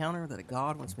encounter that a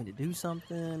god wants me to do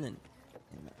something, and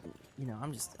you know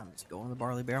I'm just going to the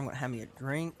barley bear. I'm gonna have me a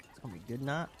drink. It's gonna be a good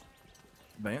night.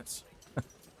 Vance?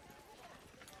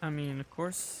 I mean, of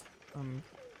course,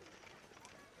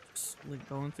 just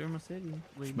going through my city,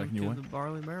 leading making your to way. the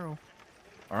barley barrel.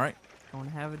 All right. Going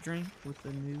to have a drink with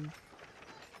the new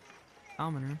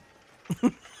commoner.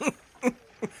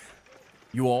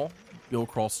 You all go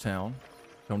across town,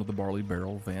 come to the barley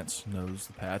barrel. Vance knows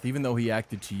the path, even though he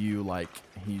acted to you like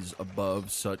he's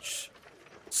above such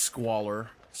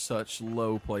squalor, such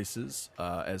low places.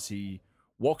 As he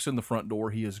walks in the front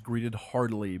door, he is greeted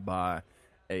heartily by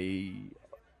a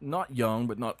not young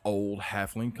but not old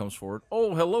halfling. Comes forward.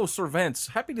 Oh, hello, Sir Vance.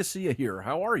 Happy to see you here.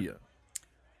 How are you?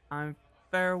 I'm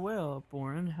farewell,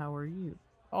 Boren. How are you?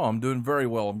 Oh, I'm doing very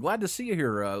well. I'm glad to see you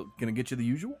here. Can I get you the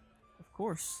usual? Of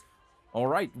course. All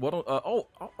right. What?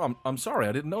 I'm sorry.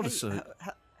 I didn't notice. Hey,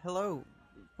 hello,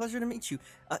 pleasure to meet you.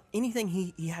 Anything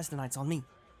he has tonight's on me.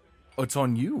 Oh, it's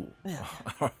on you. Yeah.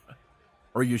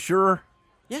 Are you sure?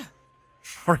 Yeah.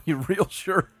 Are you real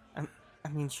sure? I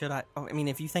mean, should I? Oh, I mean,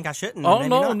 if you think I shouldn't. Oh maybe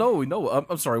no, not. no.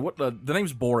 I'm sorry. What? The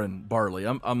name's Boren Barley.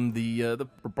 I'm the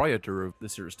proprietor of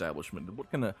this here establishment.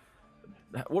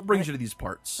 What brings you to these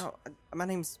parts? Oh, my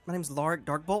name's Lorik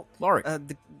Darkbolt. Lorik.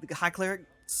 The High Cleric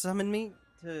summoned me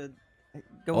to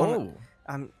go Oh,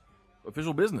 on.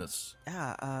 official business.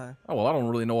 Yeah. Oh well, I don't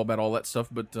really know about all that stuff,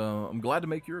 but I'm glad to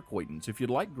make your acquaintance. If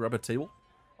you'd like, grab a table.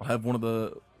 I'll have one of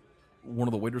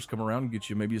the waiters come around and get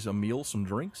you maybe a meal, some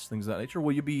drinks, things of that nature.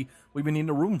 Will you be needing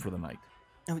a room for the night?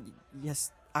 Oh,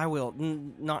 yes, I will.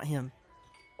 Not him.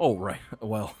 Oh right.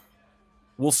 Well,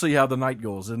 we'll see how the night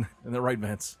goes. Isn't that right,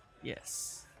 Vance?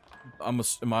 Yes.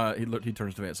 He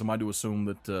turns to Vance. Am I to assume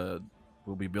that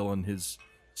we'll be billing his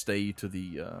stay to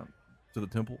the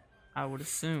temple? I would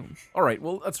assume. All right.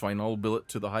 Well, that's fine. I'll bill it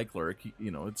to the high cleric.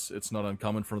 It's not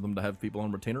uncommon for them to have people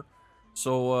on retainer.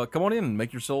 So come on in.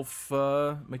 Make yourself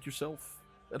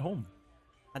at home.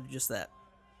 I do just that.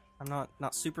 I'm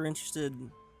not super interested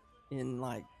in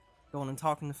like going and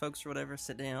talking to folks or whatever.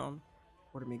 Sit down,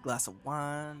 order me a glass of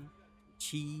wine,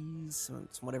 cheese, some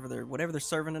whatever they're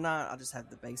serving tonight. I'll just have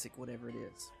the basic whatever it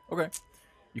is. Okay.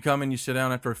 You come in. You sit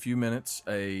down. After a few minutes,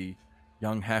 a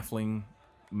young halfling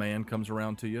man comes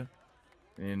around to you,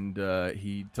 and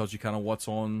he tells you kind of what's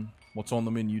on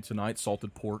the menu tonight.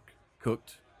 Salted pork,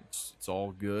 cooked. It's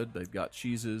all good. They've got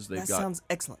cheeses. They've That got sounds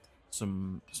excellent.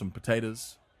 some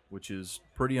potatoes, which is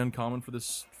pretty uncommon for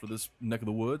this neck of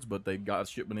the woods. But they got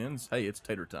shipment in. Hey, it's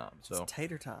tater time. So It's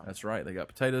tater time. that's right. They got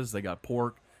potatoes. They got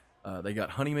pork. They got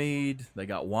honey mead. They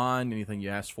got wine. Anything you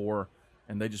ask for,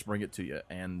 and they just bring it to you.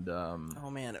 And Oh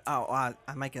man! I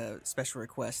make a special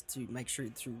request to make sure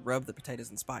to rub the potatoes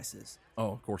in spices.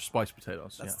 of course, spiced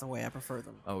potatoes. That's Yeah. the way I prefer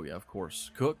them. Oh yeah, of course.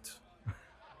 Cooked.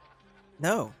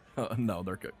 No, No,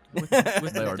 they're cooked. With They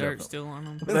the are dirt definitely- still on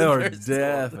them. They are They're still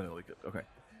on. definitely cooked. Okay.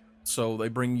 So they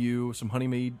bring you some honey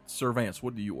mead. Sir Vance,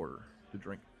 what do you order to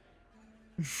drink?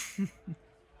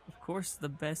 Of course, the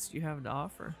best you have to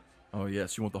offer. Oh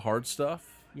yes, you want the hard stuff?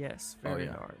 Yes, Oh, very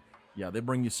yeah. hard. Yeah, they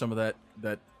bring you some of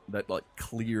that like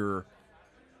clear.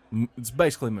 It's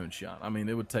basically moonshine. I mean,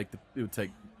 it would take the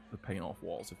paint off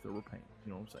walls if there were paint.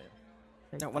 You know what I'm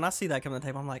saying? now, when I see that come to the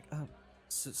table, I'm like,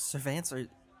 Sir Vance, is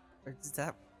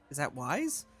that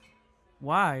wise?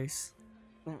 Wise.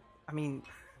 I mean,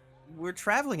 we're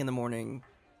traveling in the morning.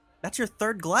 That's your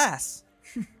third glass.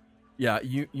 Yeah,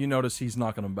 you notice he's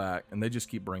knocking them back, and they just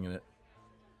keep bringing it.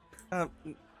 How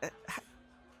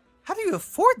do you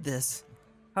afford this?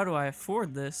 How do I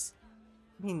afford this?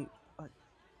 I mean,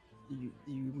 do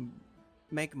you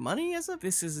make money as a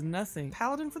This is nothing.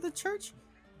 paladin for the church?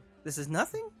 This is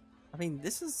nothing? I mean,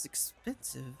 this is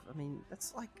expensive. I mean,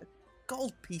 that's like a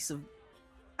gold piece of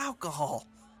alcohol.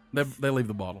 They leave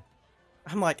the bottle.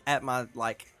 I'm like at my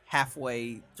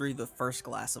halfway through the first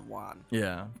glass of wine.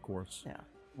 Yeah, of course. Yeah.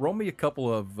 Roll me a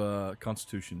couple of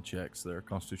Constitution checks there.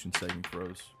 Constitution saving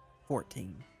throws.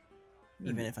 14.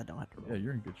 Even if I don't have to roll. Yeah,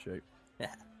 you're in good shape.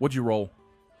 Yeah. What'd you roll?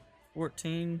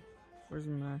 14. Where's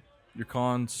my... Your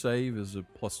con save is a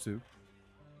 +2.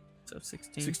 So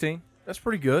 16. 16. That's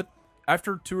pretty good.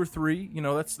 After 2 or 3,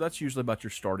 that's usually about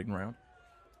your starting round.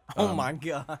 Oh my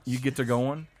gosh. You get to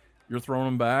going. You're throwing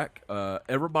them back.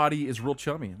 Everybody is real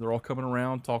chummy. They're all coming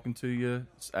around, talking to you,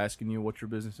 asking you what your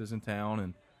business is in town.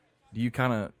 And do you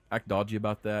kind of act dodgy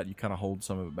about that? You kind of hold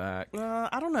some of it back.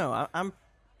 I don't know. I'm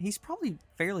He's probably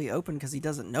fairly open because he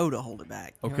doesn't know to hold it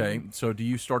back. You know what I Okay, mean? so do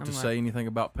you start to I'm say anything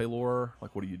about Paylor?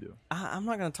 Like, what do you do? I'm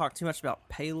not going to talk too much about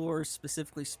Paylor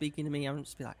specifically speaking to me. I'm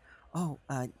just be like, oh,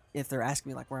 if they're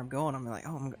asking me like where I'm going, I'm like,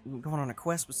 oh, I'm going on a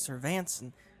quest with Sir Vance,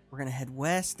 and we're going to head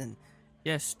west. And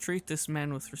Yes, treat this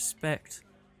man with respect.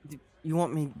 you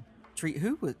want me to treat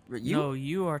who? With you? No,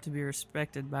 you are to be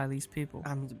respected by these people.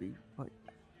 I'm to be.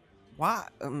 Why?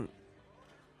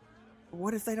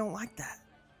 What if they don't like that?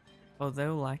 Oh,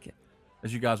 they'll like it.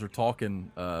 As you guys are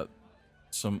talking, a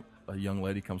young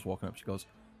lady comes walking up. She goes,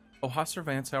 "Oh, hi, Sir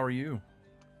Vance. How are you?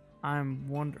 I'm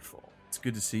wonderful. It's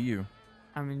good to see you."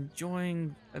 I'm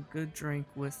enjoying a good drink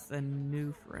with a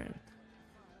new friend.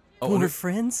 Oh, We're a new,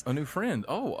 friends. a new friend.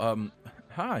 Oh,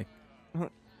 hi.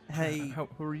 Hey,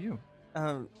 Who are you?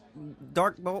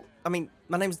 Darkbolt. I mean,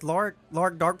 my name's Lark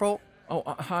Darkbolt. Oh,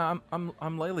 hi.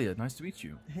 I'm Lelia. Nice to meet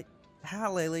you. Hi,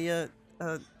 Lelia.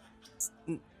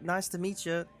 Nice to meet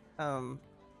you.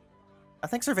 I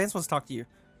think Sir Vance wants to talk to you.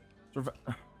 Sir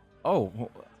Va- oh,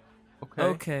 well, okay.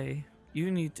 Okay, you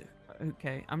need to.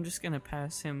 Okay, I'm just gonna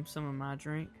pass him some of my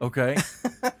drink. Okay.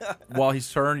 While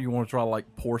he's turned, you want to try to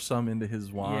like pour some into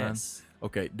his wine. Yes.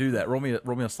 Okay, do that. Roll me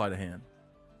a sleight of hand.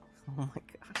 Oh my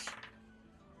gosh.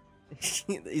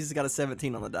 He's got a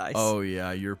 17 on the dice. Oh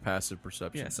yeah, your passive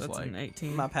perception Yes, is that's like an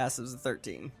 18. My passive's a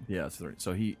 13. yeah.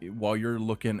 So he while you're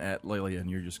looking at Lelia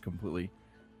and you're just completely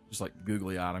just like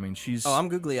googly eyed. I mean, she's Oh, I'm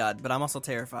googly eyed, but I'm also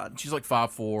terrified. she's like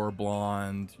 5'4",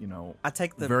 blonde. You know, I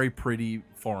take the very pretty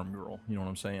farm girl. You know what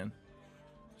I'm saying?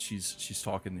 She's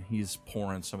talking. He's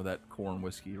pouring some of that corn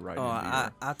whiskey right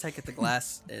into I take it the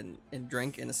glass and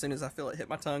drink, and as soon as I feel it hit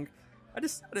my tongue, I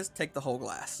just take the whole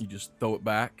glass, you just throw it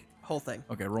back. whole thing.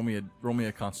 Okay, roll me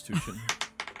a Constitution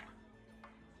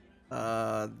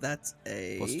That's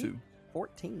a +2.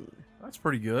 14. That's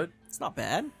pretty good. It's not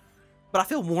bad, but I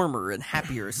feel warmer and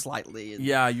happier slightly. And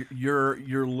Yeah,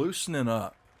 you're loosening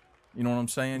up. You know what I'm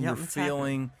saying? Yep, you're it's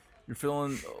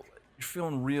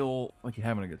feeling real like you're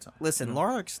having a good time. Listen, you know?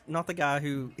 Lark's not the guy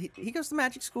who he goes to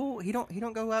magic school. He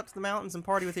don't go out to the mountains and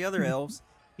party with the other elves.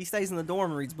 He stays in the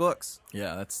dorm and reads books.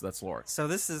 Yeah, that's Lark. So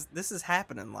this is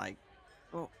happening. Like,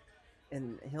 oh,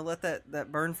 and he'll let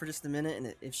that burn for just a minute,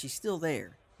 and if she's still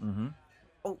there, Mm-hmm.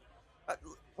 why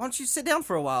don't you sit down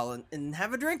for a while and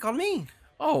have a drink on me?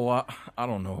 Oh, I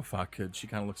don't know if I could. She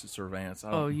kind of looks at Sir Vance.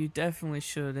 Oh, you definitely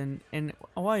should. And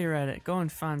while you're at it, go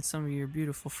and find some of your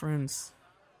beautiful friends.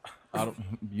 my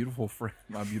beautiful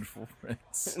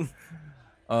friends.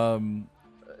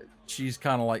 She's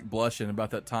kind of like blushing. About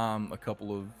that time, a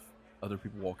couple of other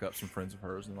people walk up, some friends of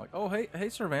hers, and they're like, "Oh, hey,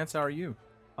 Sir Vance, how are you?"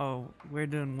 Oh, we're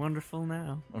doing wonderful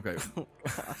now. Okay.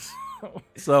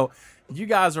 So you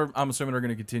guys I'm assuming, are going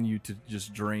to continue to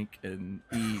just drink and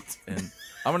eat, and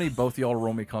I'm going to need both of y'all to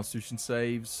roll me Constitution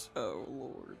saves. Oh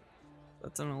Lord,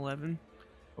 That's an 11.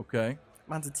 Okay.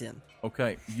 mine's a 10.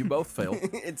 Okay. You both failed.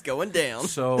 It's going down.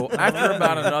 So after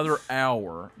about another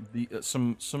hour,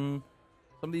 some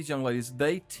of these young ladies,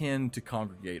 they tend to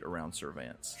congregate around Sir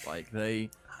Vance. Like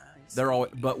they're all,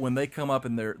 but when they come up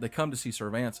and they come to see Sir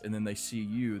Vance, and then they see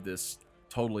you, this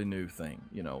totally new thing.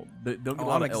 You know, they'll get a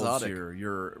lot I'm of elves exotic. here.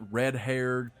 You're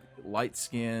red-haired,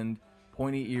 light-skinned,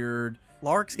 pointy-eared.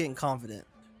 Lark's getting confident.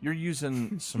 You're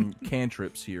using some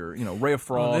cantrips here. You know, Ray of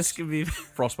Frost, Oh, this could be.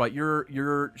 Frostbite.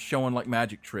 You're showing like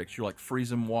magic tricks. You're like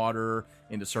freezing water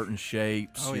into certain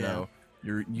shapes. Oh, you yeah. know,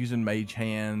 you're using Mage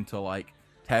Hand to like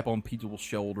tap on people's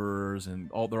shoulders,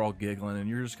 and they're all giggling, and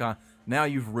you're just kind of, now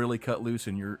you've really cut loose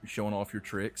and you're showing off your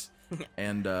tricks.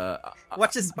 And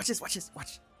Watch this. Watch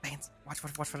Vance. Watch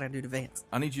what I do to Vance.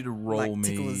 I need you to roll like me.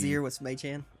 tickle his ear with Mage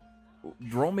Hand.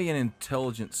 Roll me an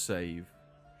intelligence save.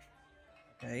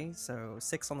 Okay, so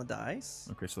 6 on the dice.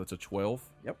 Okay, so that's a 12.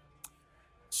 Yep.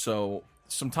 So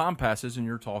some time passes and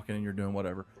you're talking and you're doing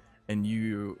whatever, and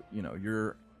you're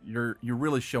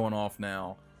really showing off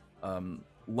now.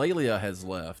 Lelia has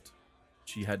left.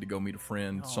 She had to go meet a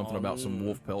friend. Something about some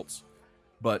wolf pelts,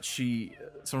 but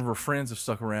some of her friends have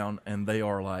stuck around, and they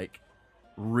are like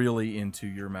really into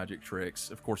your magic tricks.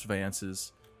 Of course, Sir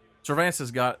Vance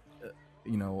has got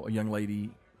a young lady,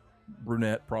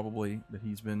 brunette probably, that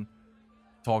he's been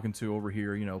talking to over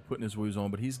here, putting his woos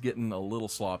on, but he's getting a little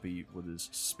sloppy with his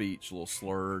speech, a little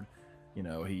slurred.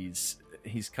 He's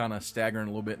kind of staggering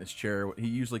a little bit in his chair. He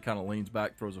usually kind of leans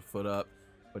back, throws a foot up,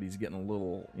 but he's getting a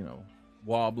little,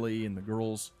 wobbly, and the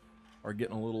girls are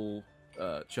getting a little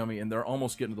chummy, and they're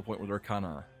almost getting to the point where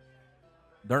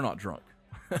they're not drunk.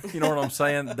 You know what I'm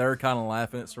saying? They're kind of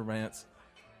laughing at Sir Vance.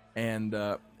 And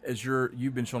as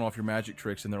you've been showing off your magic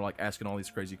tricks, and they're like asking all these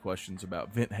crazy questions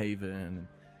about Vent Haven and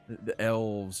the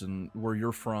elves and where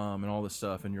you're from and all this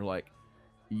stuff, and you're like,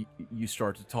 you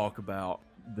start to talk about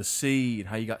the sea and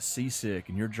how you got seasick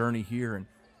and your journey here and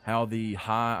how the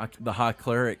high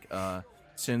cleric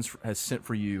has sent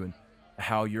for you and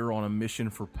how you're on a mission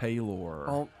for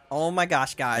Paylor. Oh my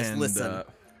gosh, guys, And, listen.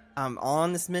 I'm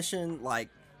on this mission, like,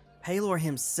 Paylor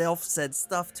himself said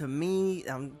stuff to me.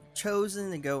 I'm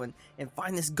chosen to go and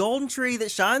find this golden tree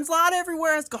that shines light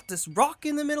everywhere. It's got this rock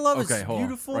in the middle of it. Okay, It's hold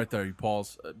beautiful. on. Right there, you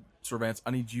pause. Sir Vance,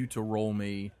 I need you to roll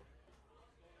me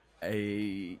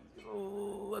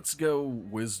let's go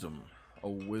wisdom. A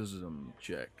wisdom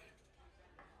check.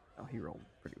 Oh, he rolled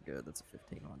pretty good. That's a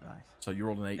 15 on dice. So you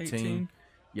rolled an 18. 18.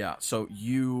 Yeah, so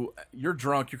you're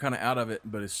drunk, you're kind of out of it,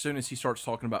 but as soon as he starts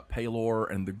talking about Paylor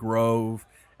and the Grove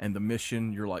and the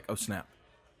mission, you're like, oh snap.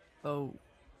 Oh,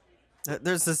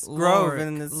 There's this grove Lorik,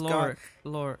 in this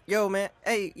Lorik. Yo, man.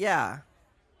 Hey, yeah.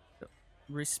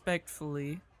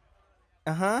 Respectfully,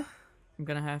 Uh-huh. I'm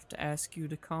gonna have to ask you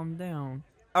to calm down.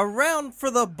 Around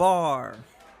for the bar.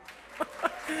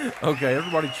 Okay,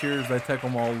 everybody cheers. They take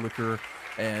them all liquor,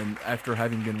 and after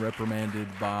having been reprimanded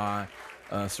by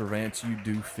Sir Vance, you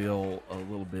do feel a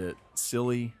little bit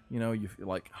silly. You know, you feel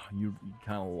like you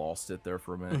kind of lost it there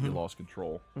for a minute. You lost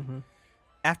control.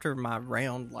 After my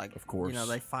round, like, Of course. you know,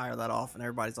 they fire that off and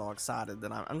everybody's all excited.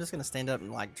 Then I'm just gonna stand up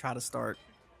and like try to start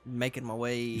making my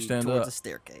way stand towards up. the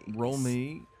staircase. Roll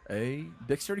me a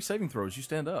dexterity saving throws. You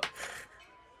stand up.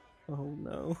 Oh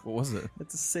no, What was it?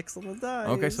 it's a 6 on the dice.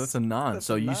 Okay, so that's a 9. That's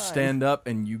So a you 9. stand up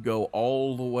and you go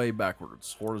all the way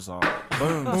backwards, horizontal.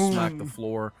 Boom, smack the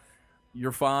floor.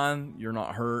 You're fine. You're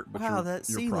not hurt. But Wow, your that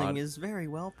your ceiling pride, is very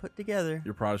well put together.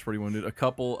 your pride is pretty wounded. A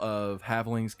couple of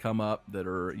halflings come up that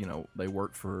are, they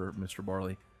work for Mr.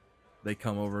 Barley. They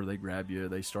come over, they grab you,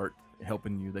 they start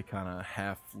helping you. They kind of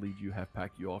half lead you, half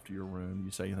pack you off to your room.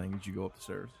 You say anything as you go up the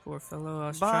stairs. Poor fellow, I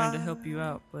was trying to help you Bye.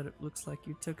 out, but it looks like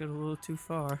you took it a little too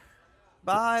far.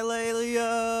 Bye,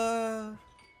 Lelia.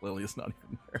 Lilia's not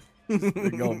even there.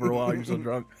 Been gone for a while. You're so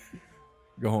drunk.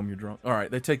 Go home. You're drunk. All right.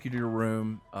 They take you to your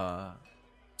room.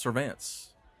 Sir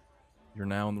Vance, you're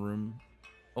now in the room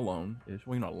alone. Well,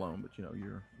 you're not alone, but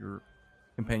your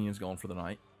companion's gone for the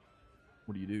night.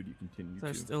 What do? Do you continue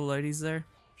There's to? still ladies there?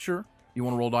 Sure. You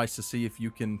want to roll dice to see if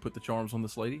you can put the charms on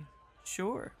this lady?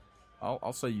 Sure.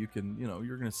 I'll say you can.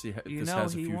 You're going to see if You this know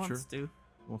has a he future. wants to.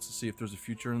 Wants to see if there's a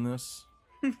future in this.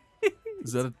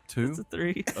 Is that a 2? It's a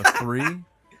 3. A 3?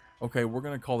 Okay, we're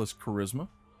going to call this charisma,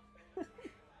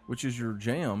 which is your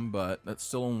jam, but that's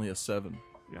still only a 7.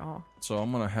 Yeah. So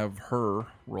I'm going to have her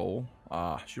roll.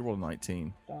 She rolled a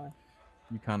 19. Die.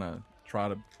 You kind of try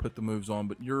to put the moves on,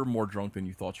 but you're more drunk than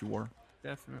you thought you were.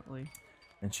 Definitely.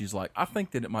 And she's like, I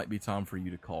think that it might be time for you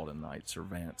to call it a night, Sir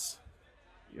Vance.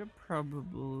 You're probably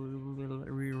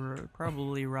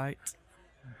right.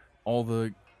 All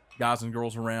the guys and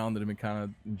girls around that have been kind of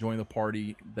enjoying the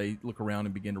party, they look around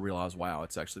and begin to realize, wow,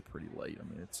 it's actually pretty late. I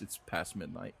mean, it's past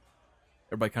midnight.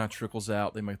 Everybody kind of trickles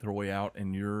out. They make their way out,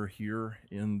 and you're here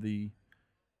in the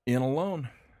inn alone,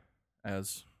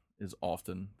 as is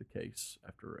often the case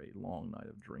after a long night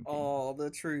of drinking. Oh, the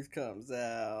truth comes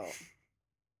out.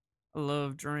 I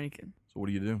love drinking. So what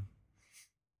do you do?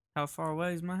 How far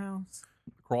away is my house?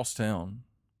 Across town,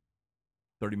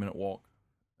 30-minute walk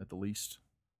at the least.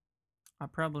 I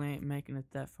probably ain't making it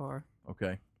that far.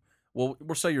 Okay. Well,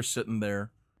 we'll say you're sitting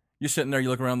there. You're sitting there, you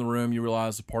look around the room, you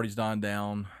realize the party's dying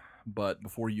down, but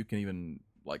before you can even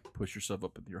push yourself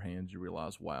up with your hands, you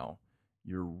realize, wow,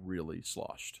 you're really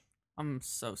sloshed. I'm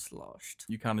so sloshed.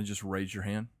 You kind of just raise your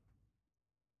hand.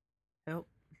 Help.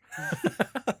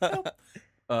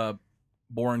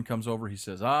 Boren comes over, he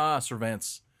says, Sir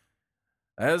Vance,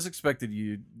 as expected,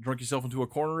 you drunk yourself into a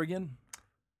corner again?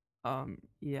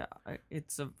 Yeah,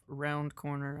 it's a round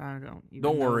corner. I don't even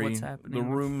Don't know worry. what's happening. Your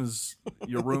room It's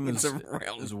is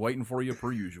around. is waiting for you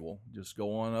per usual. Just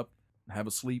go on up, have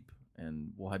a sleep,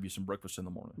 and we'll have you some breakfast in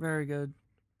the morning. Very good.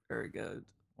 Very good.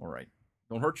 All right.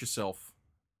 Don't hurt yourself.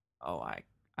 Oh,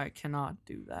 I cannot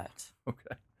do that.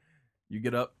 Okay. You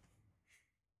get up,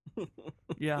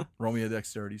 Yeah. roll me a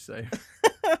dexterity save.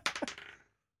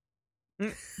 Got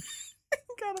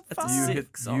a That's a 5. You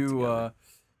six altogether.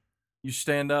 you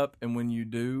stand up, and when you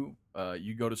do,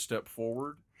 you go to step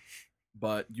forward,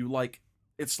 but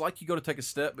it's like you go to take a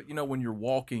step, but when you're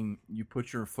walking, you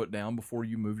put your foot down before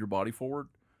you move your body forward.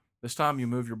 This time you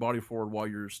move your body forward while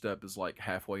your step is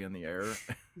halfway in the air,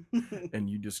 and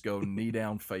you just go knee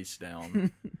down, face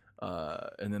down,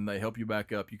 and then they help you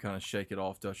back up. You kind of shake it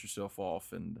off, dust yourself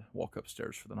off, and walk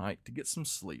upstairs for the night to get some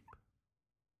sleep.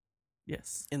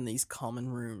 Yes. In these common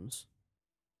rooms.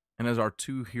 And as our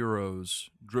two heroes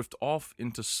drift off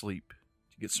into sleep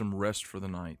to get some rest for the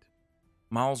night,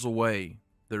 miles away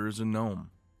there is a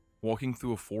gnome walking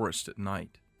through a forest at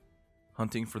night,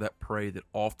 hunting for that prey that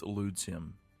oft eludes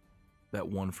him, that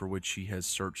one for which he has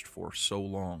searched for so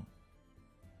long.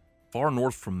 Far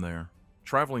north from there,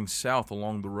 traveling south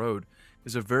along the road,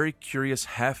 is a very curious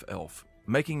half-elf,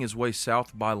 making his way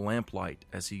south by lamplight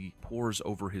as he pores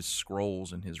over his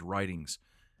scrolls and his writings,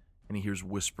 and he hears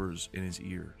whispers in his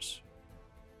ears.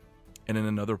 And in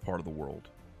another part of the world,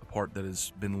 a part that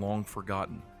has been long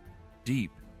forgotten,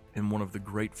 deep in one of the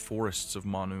great forests of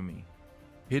Monumi,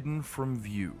 hidden from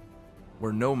view,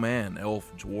 where no man,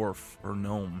 elf, dwarf, or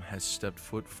gnome has stepped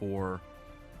foot for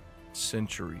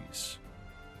centuries,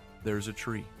 there's a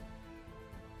tree,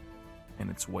 and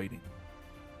it's waiting.